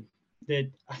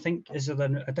is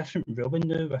there a different ruling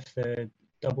now with the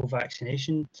double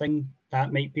vaccination thing?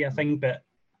 That might be a thing, but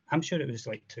I'm sure it was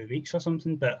like 2 weeks or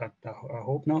something. But I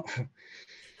hope not.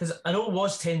 Because I know it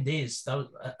was 10 days. That was,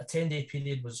 a 10-day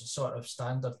period was a sort of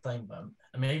standard thing, but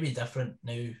it may be different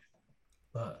now.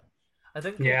 But I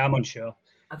think I'm unsure.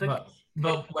 I think,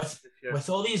 but with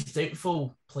all these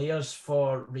doubtful players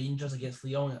for Rangers against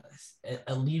Lyon, it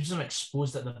leaves them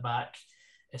exposed at the back,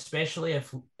 especially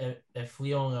if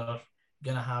Lyon are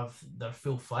going to have their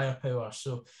full firepower.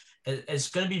 So it's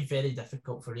going to be very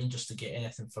difficult for Rangers to get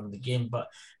anything from the game. But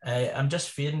I'm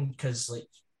just fearing, because like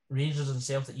Rangers and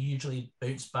Celtic usually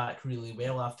bounce back really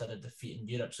well after a defeat in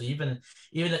Europe. So even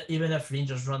if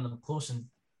Rangers run them close and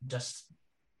just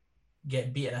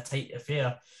get beat in a tight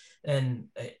affair, then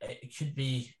it could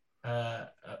be a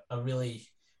really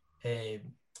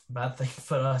bad thing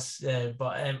for us.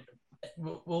 But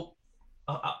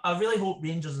I really hope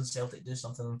Rangers and Celtic do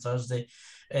something on Thursday.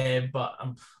 But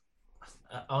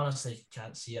I honestly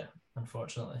can't see it,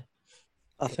 unfortunately.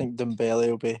 I think Dembele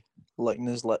will be licking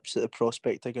his lips at the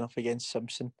prospect of going up against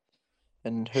Simpson.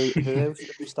 And who else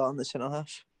will be starting the centre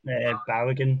half?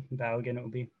 Balogun it'll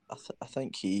be. I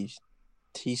think he's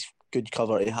good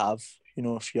cover to have, you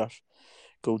know, if you're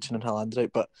Goldson and Hollander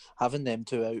out. But having them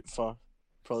two out for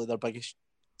probably their biggest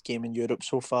game in Europe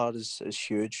so far is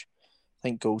huge. I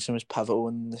think Goldson was pivotal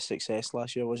in the success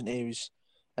last year, wasn't he? He was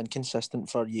inconsistent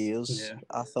for years,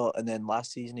 I thought, and then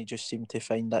last season he just seemed to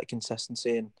find that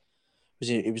consistency, and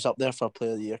he was up there for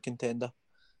Player of the Year contender.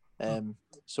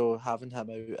 So having him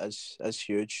out is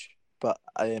huge. But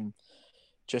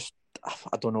just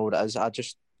I don't know what it is. I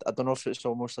don't know if it's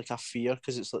almost like a fear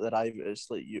because it's like the rival.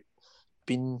 It's like you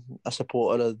being a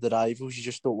supporter of the rivals. You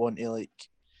just don't want to like.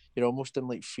 You're almost in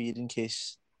like fear in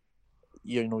case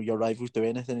your rivals do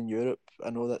anything in Europe. I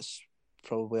know that's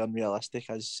probably unrealistic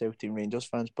as Celtic and Rangers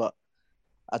fans, but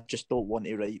I just don't want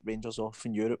to write Rangers off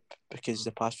in Europe because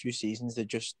the past few seasons they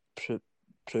just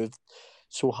proved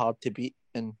so hard to beat,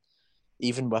 and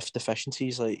even with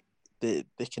deficiencies, like they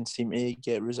can seem to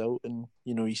get a result. And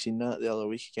you seen that the other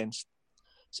week against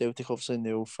Celtic, obviously in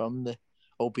the Old Firm,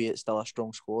 albeit still a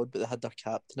strong squad, but they had their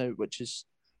captain out, which is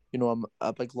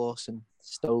a big loss, and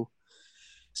still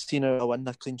seen a win,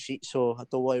 a clean sheet. So I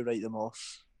don't want to write them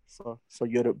off for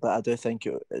Europe, but I do think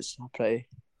it's a pretty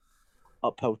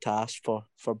uphill task for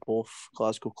both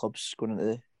Glasgow clubs going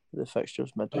into the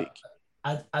fixtures midweek.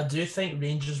 I do think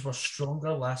Rangers were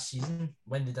stronger last season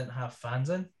when they didn't have fans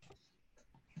in.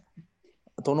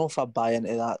 I don't know if I buy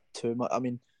into that too much. I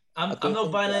mean, I'm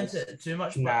not buying into it too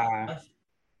much, but Nah.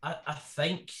 I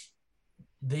think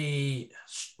they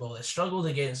struggled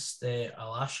against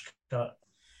Alashka.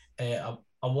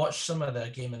 I watched some of their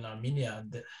game in Armenia,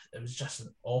 and it was just an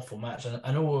awful match. And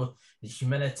I know the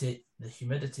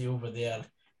humidity over there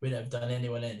wouldn't have done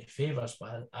anyone any favours,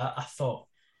 but I thought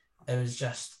it was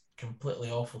just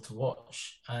completely awful to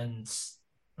watch. And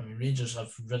I mean, Rangers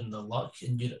have ridden the luck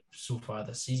in Europe so far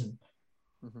this season.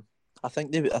 Mm-hmm. I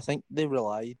think they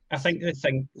rely. I think the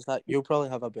thing is that you'll probably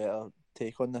have a better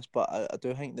take on this, but I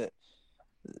do think that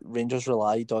Rangers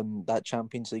relied on that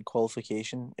Champions League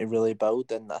qualification to really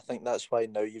build, and I think that's why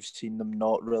now you've seen them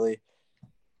not really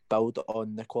build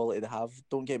on the quality they have.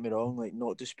 Don't get me wrong, like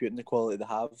not disputing the quality they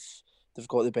have. They've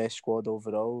got the best squad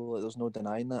overall. Like, there's no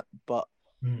denying that, but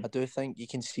I do think you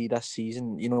can see this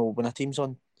season. When a team's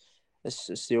on,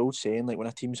 it's the old saying, like when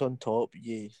a team's on top,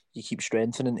 you keep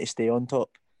strengthening to stay on top.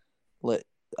 Like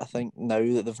I think now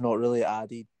that they've not really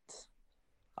added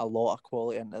a lot of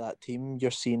quality into that team, you're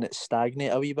seeing it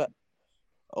stagnate a wee bit.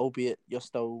 Albeit they've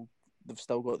still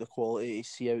got the quality to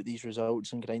see out these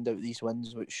results and grind out these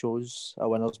wins, which shows a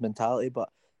winner's mentality. But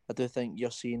I do think you're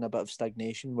seeing a bit of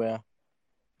stagnation where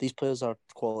these players are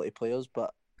quality players,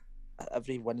 but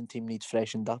every winning team needs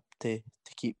freshened up to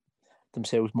keep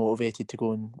themselves motivated to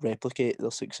go and replicate their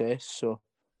success. So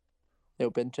it'll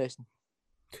be interesting.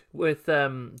 With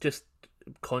just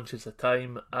conscious of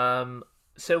time,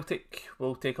 Celtic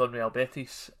will take on Real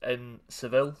Betis in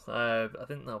Seville. I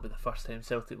think that'll be the first time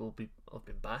Celtic will be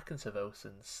back in Seville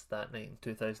since that night in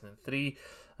 2003.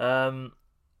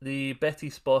 The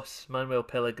Betis boss Manuel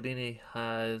Pellegrini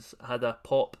has had a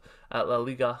pop at La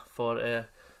Liga for a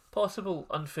possible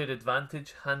unfair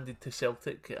advantage handed to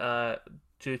Celtic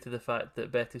due to the fact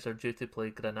that Betis are due to play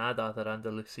Granada, their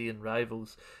Andalusian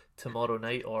rivals, tomorrow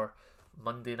night, or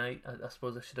Monday night, I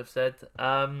suppose I should have said.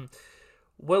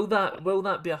 Will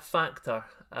that be a factor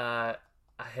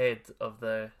ahead of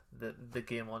the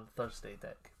game on Thursday,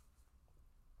 Dick?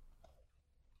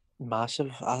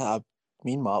 Massive.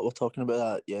 Me and Mark were talking about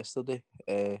that yesterday.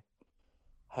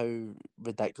 How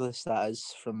ridiculous that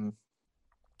is from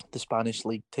the Spanish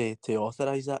league to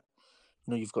authorise that.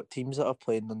 You've got teams that are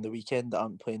playing on the weekend that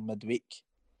aren't playing midweek,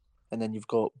 and then you've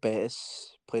got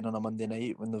Betis playing on a Monday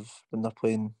night when they're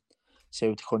playing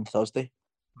Celtic on Thursday.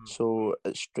 So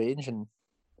it's strange, and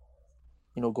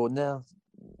going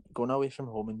away from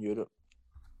home in Europe,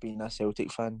 being a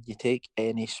Celtic fan, you take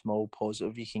any small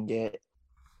positive you can get,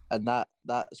 and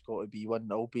that's got to be one.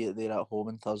 Albeit they're at home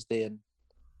on Thursday, and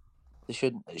it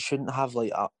shouldn't have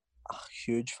like a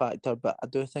huge factor, but I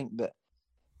do think that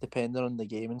depending on the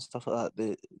game and stuff like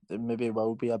that, they maybe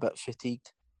will be a bit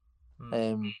fatigued.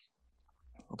 I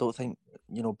don't think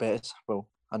Betis. Well,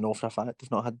 I know for a fact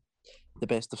they've not had the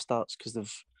best of starts because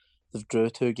they've drew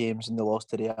 2 games and they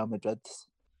lost to Real Madrid.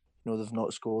 They've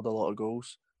not scored a lot of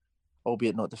goals,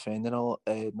 albeit not defending a lot,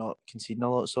 not conceding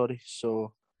a lot. Sorry.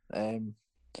 So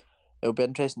it'll be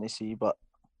interesting to see, but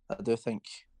I do think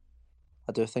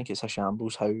it's a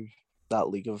shambles how that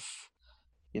league have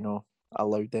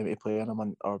allowed them to play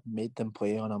on or made them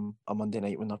play on a Monday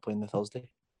night when they're playing the Thursday.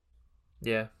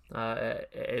 Yeah,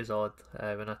 it is odd.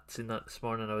 When I seen that this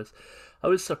morning, I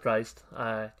was surprised.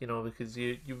 Because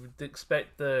you would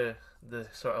expect the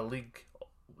sort of league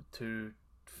to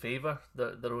favour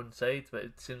their own side, but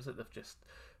it seems like they've just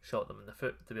shot them in the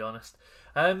foot, to be honest.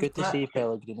 Good to see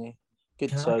Pellegrini.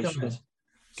 Good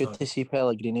to see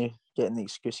Pellegrini getting the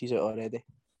excuses out already.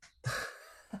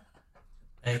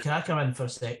 Can I come in for a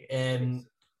sec?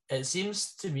 It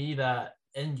seems to me that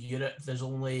in Europe there's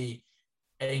only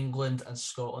England and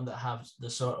Scotland that have the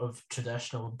sort of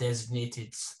traditional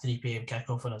designated 3 p.m.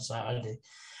 kickoff on a Saturday.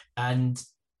 And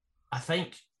I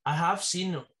think I have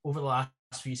seen over the last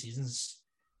few seasons,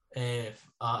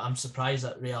 I'm surprised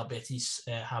at Real Betis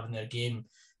having their game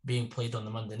being played on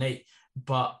the Monday night.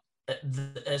 But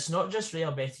it's not just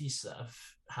Real Betis that have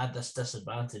had this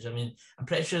disadvantage. I mean, I'm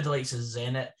pretty sure the likes of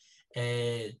Zenit,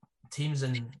 teams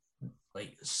in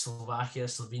like Slovakia,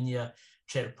 Slovenia,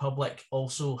 Czech Republic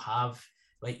also have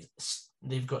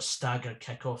they've got staggered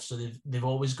kickoffs, so they've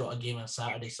always got a game on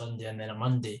Saturday, Sunday, and then a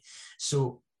Monday.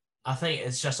 So I think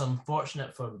it's just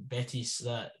unfortunate for Betis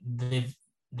that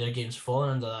their game's fallen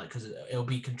under that, because it'll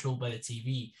be controlled by the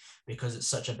TV because it's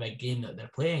such a big game that they're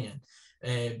playing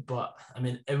in. But I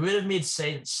mean, it would have made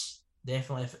sense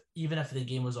definitely even if the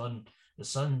game was on the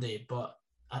Sunday. But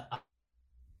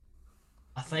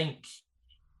I think,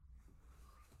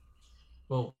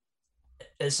 well,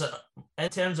 it's in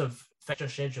terms of fixture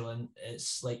scheduling,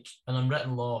 it's like an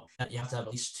unwritten law that you have to have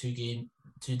at least 2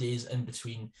 days in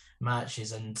between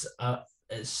matches, and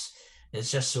it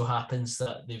just so happens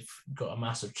that they've got a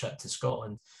massive trip to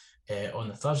Scotland on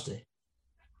the Thursday.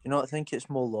 You know, I think it's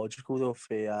more logical though,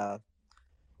 for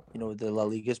the La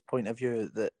Liga's point of view,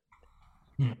 that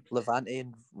Levante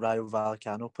and Rayo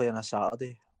Vallecano play on a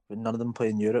Saturday, but none of them play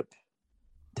in Europe,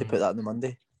 to put that on the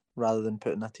Monday, rather than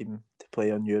putting a team to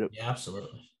play on Europe. Yeah,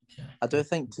 absolutely. Yeah. I do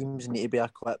think teams need to be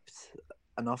equipped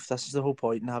enough. This is the whole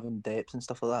point in having depth and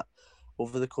stuff like that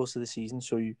over the course of the season.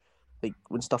 So you, like,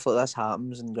 when stuff like this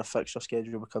happens and your fixture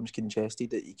schedule becomes congested,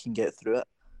 that you can get through it.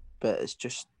 But it's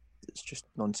just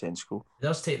nonsensical. It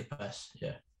does take the piss,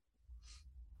 yeah.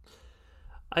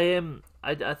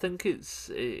 I think it's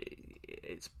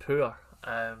poor.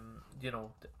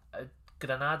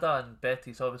 Granada and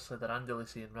Betis, obviously they're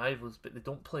Andalusian rivals, but they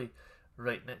don't play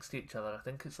right next to each other. I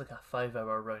think it's like a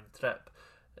 5-hour round trip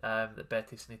that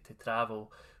Betis need to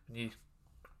travel. When you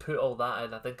put all that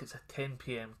in, I think it's a 10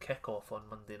 p.m. kickoff on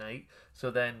Monday night. So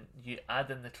then you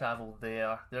add in the travel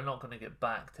there. They're not going to get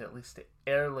back to at least the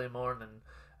early morning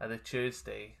of the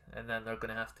Tuesday, and then they're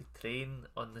going to have to train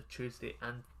on the Tuesday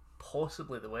and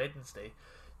possibly the Wednesday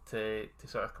to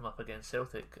sort of come up against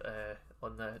Celtic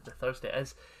on the Thursday.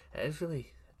 It is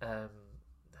really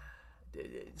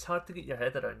it's hard to get your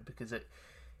head around, because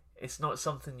it's not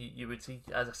something you would see.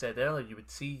 As I said earlier, you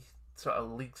would see sort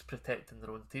of leagues protecting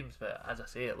their own teams, but as I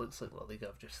say, it looks like La Liga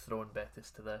have just thrown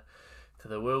Betis to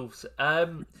the wolves.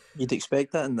 You'd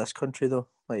expect that in this country though,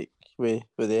 like with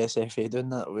the SFA doing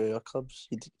that with our clubs.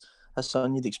 That's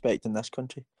something you'd expect in this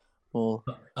country.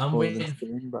 I'm waiting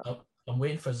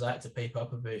for Zach to pipe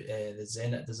up about the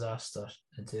Zenit disaster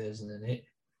in 2008.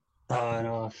 Oh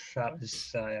no, that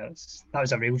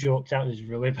was a real joke. That was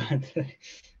really bad.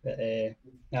 But,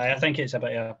 I think it's a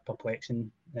bit of a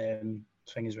perplexing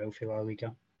thing as well for La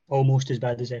Liga. Almost as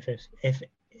bad as SFA.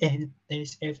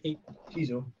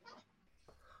 Jeez,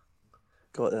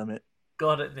 got it, mate.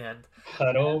 Got it in the end.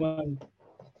 I know, man.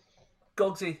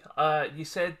 Gogsy, you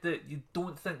said that you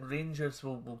don't think Rangers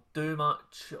will do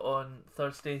much on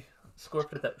Thursday. Score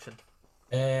prediction?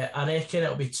 I reckon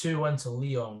it'll be 2-1 to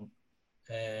Lyon.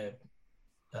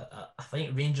 I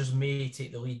think Rangers may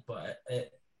take the lead, but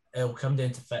it'll come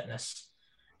down to fitness.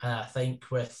 And I think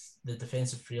with the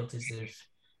defensive frailties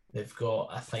they've got,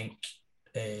 I think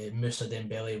Moussa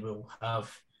Dembele will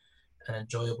have an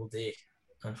enjoyable day,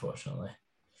 unfortunately.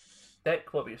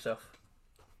 Dick, what about yourself?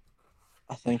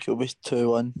 I think it'll be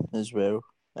 2-1 as well.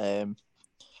 It's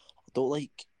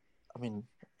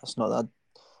not that.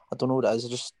 I don't know what it is.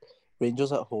 Just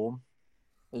Rangers at home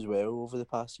as well over the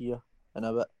past year and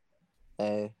a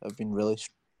bit. Have been really,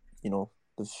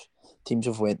 teams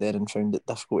have went there and found it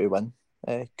difficult to win.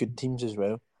 Good teams as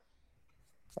well.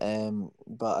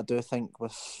 But I do think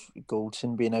with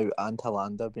Goldson being out and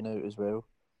Helander being out as well,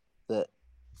 that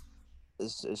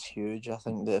is huge. I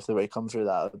think that if they were to come through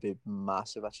that, it would be a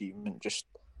massive achievement. Just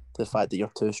the fact that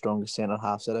your two strongest centre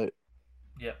halves are out.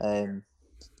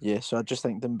 Yeah. So I just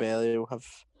think Dembele will have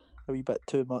a wee bit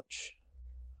too much.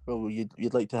 Well,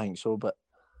 you'd like to think so, but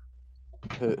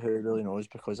who really knows?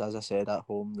 Because as I said, at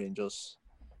home Rangers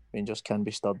can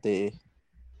be sturdy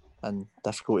and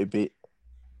difficult to beat.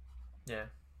 Yeah.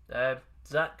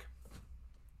 Zach?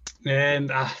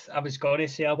 I was going to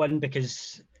say a win,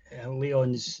 because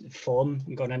Lyon's form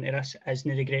going into this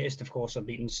isn't the greatest. Of course, they're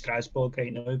beating Strasbourg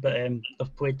right now, but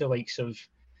they've played the likes of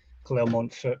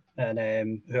Clermont Foot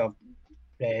and who have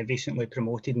recently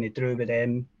promoted, and they drew with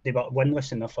them. They were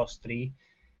winless in their first three.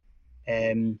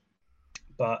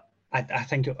 But I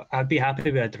think I'd be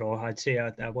happy with a draw. I'd say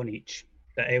a one each.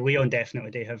 But Lyon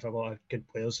definitely do have a lot of good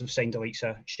players. They've signed the likes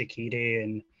of Shaqiri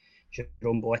and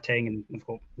Jerome Boateng, and we've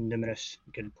got numerous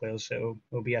good players. So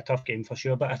it'll be a tough game for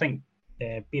sure. But I think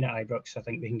being at Ibrox, I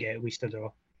think we can get at least a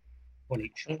draw, one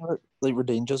each. Like with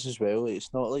Rangers as well,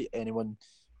 it's not like anyone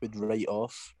would write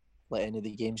off like any of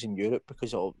the games in Europe,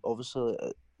 because obviously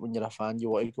when you're a fan, you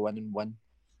want to go in and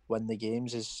win the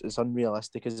games. As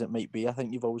unrealistic as it might be, I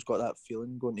think you've always got that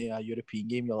feeling going to a European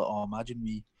game. You're like, oh, imagine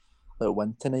we like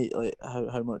win tonight, like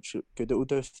how much good it will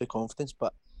do for the confidence.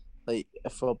 But like,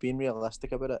 if we're being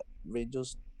realistic about it,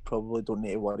 Rangers probably don't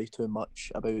need to worry too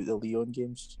much about the Lyon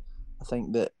games. I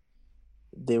think that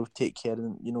they'll take care of,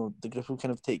 the group will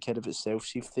kind of take care of itself.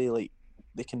 See if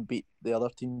they can beat the other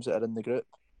teams that are in the group,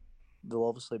 they'll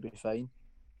obviously be fine.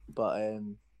 But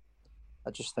I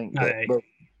just think that, well,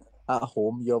 at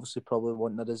home you obviously probably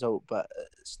want the result, but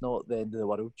it's not the end of the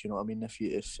world. You know what I mean?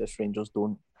 If Rangers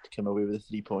don't come away with the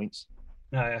 3 points.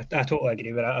 I totally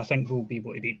agree with that. I think we'll be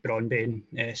able to beat Brøndby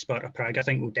and Sparta Prague. I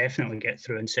think we'll definitely get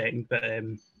through in second. But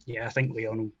I think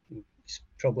Lyon is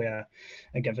probably a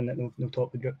given that they'll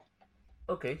top the group.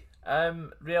 Okay.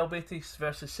 Real Betis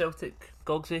versus Celtic.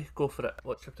 Gogsy, go for it.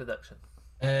 What's your prediction?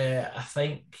 I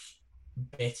think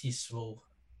Betis will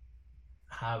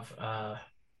have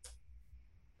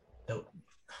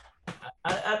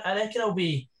I reckon it'll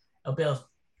be a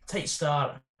tight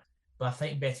start, but I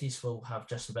think Betis will have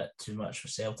just a bit too much for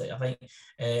Celtic. I think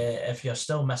if you're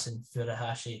still missing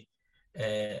Furuhashi,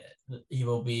 he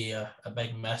will be a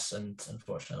big miss, and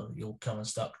unfortunately you'll come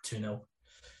unstuck 2-0.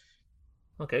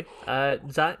 Okay.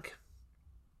 Zach?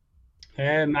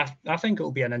 I think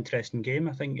it'll be an interesting game.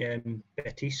 I think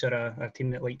Betis are a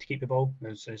team that like to keep the ball,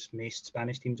 as most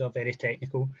Spanish teams are, very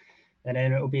technical. And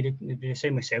then it'll be the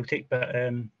same with Celtic, but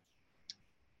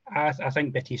I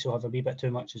think Betis will have a wee bit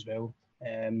too much as well.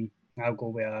 I'll go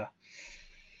with a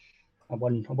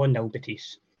 1-0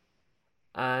 Betis.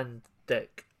 And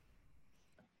Dick?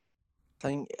 I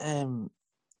think I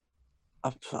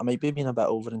might be being a bit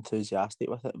over enthusiastic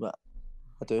with it, but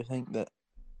I do think that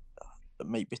it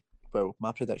might be, well,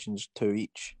 my prediction's 2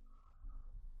 each.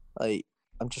 Like,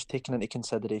 I'm just taking into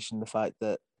consideration the fact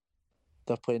that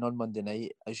they're playing on Monday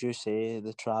night. As you say,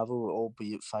 the travel,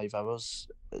 albeit 5 hours,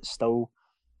 it's still,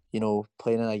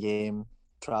 playing in a game,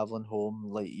 travelling home,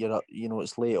 like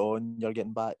it's late on, you're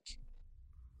getting back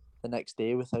the next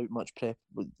day without much prep.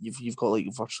 You've got like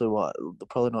virtually they'll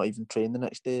probably not even train the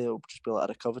next day. It'll just be like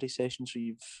a recovery session. So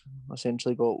you've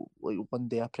essentially got like 1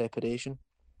 day of preparation,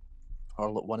 or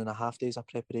like 1.5 days of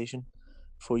preparation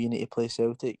before you need to play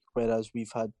Celtic. Whereas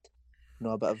we've had,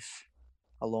 a bit of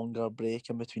a longer break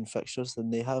in between fixtures than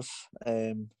they have.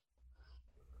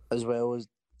 As well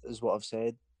as what I've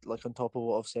said, like on top of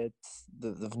what I've said,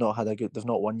 they've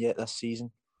not won yet this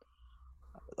season,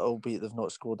 albeit they've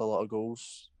not scored a lot of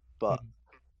goals. But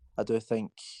I just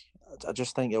think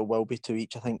it will be 2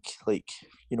 each. I think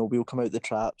we'll come out the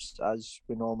traps as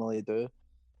we normally do,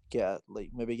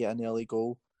 maybe get an early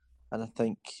goal, and I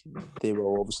think they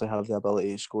will obviously have the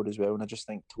ability to score as well. And I just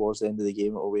think towards the end of the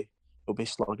game it'll be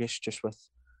sluggish just with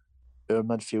our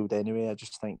midfield anyway. I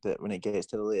just think that when it gets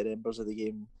to the later embers of the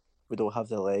game, we don't have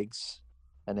the legs,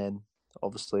 and then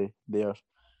obviously their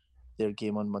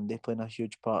game on Monday playing a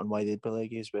huge part in why they'd be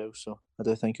leggy as well. So I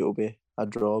do think it will be a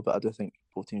draw, but I do think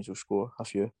both teams will score a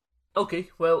few. Okay,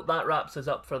 well, that wraps us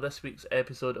up for this week's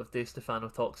episode of Dave Stefano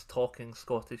Talks Talking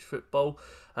Scottish Football,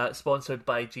 sponsored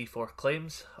by G4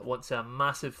 Claims. I want to say a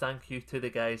massive thank you to the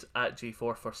guys at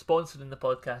G4 for sponsoring the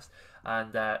podcast,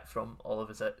 and from all of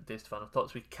us at Dave Stefano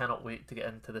Talks, we cannot wait to get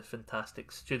into the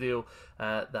fantastic studio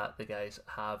that the guys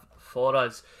have for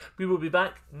us. We will be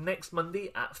back next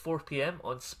Monday at 4 PM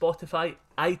on Spotify,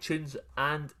 iTunes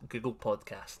and Google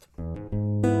Podcast.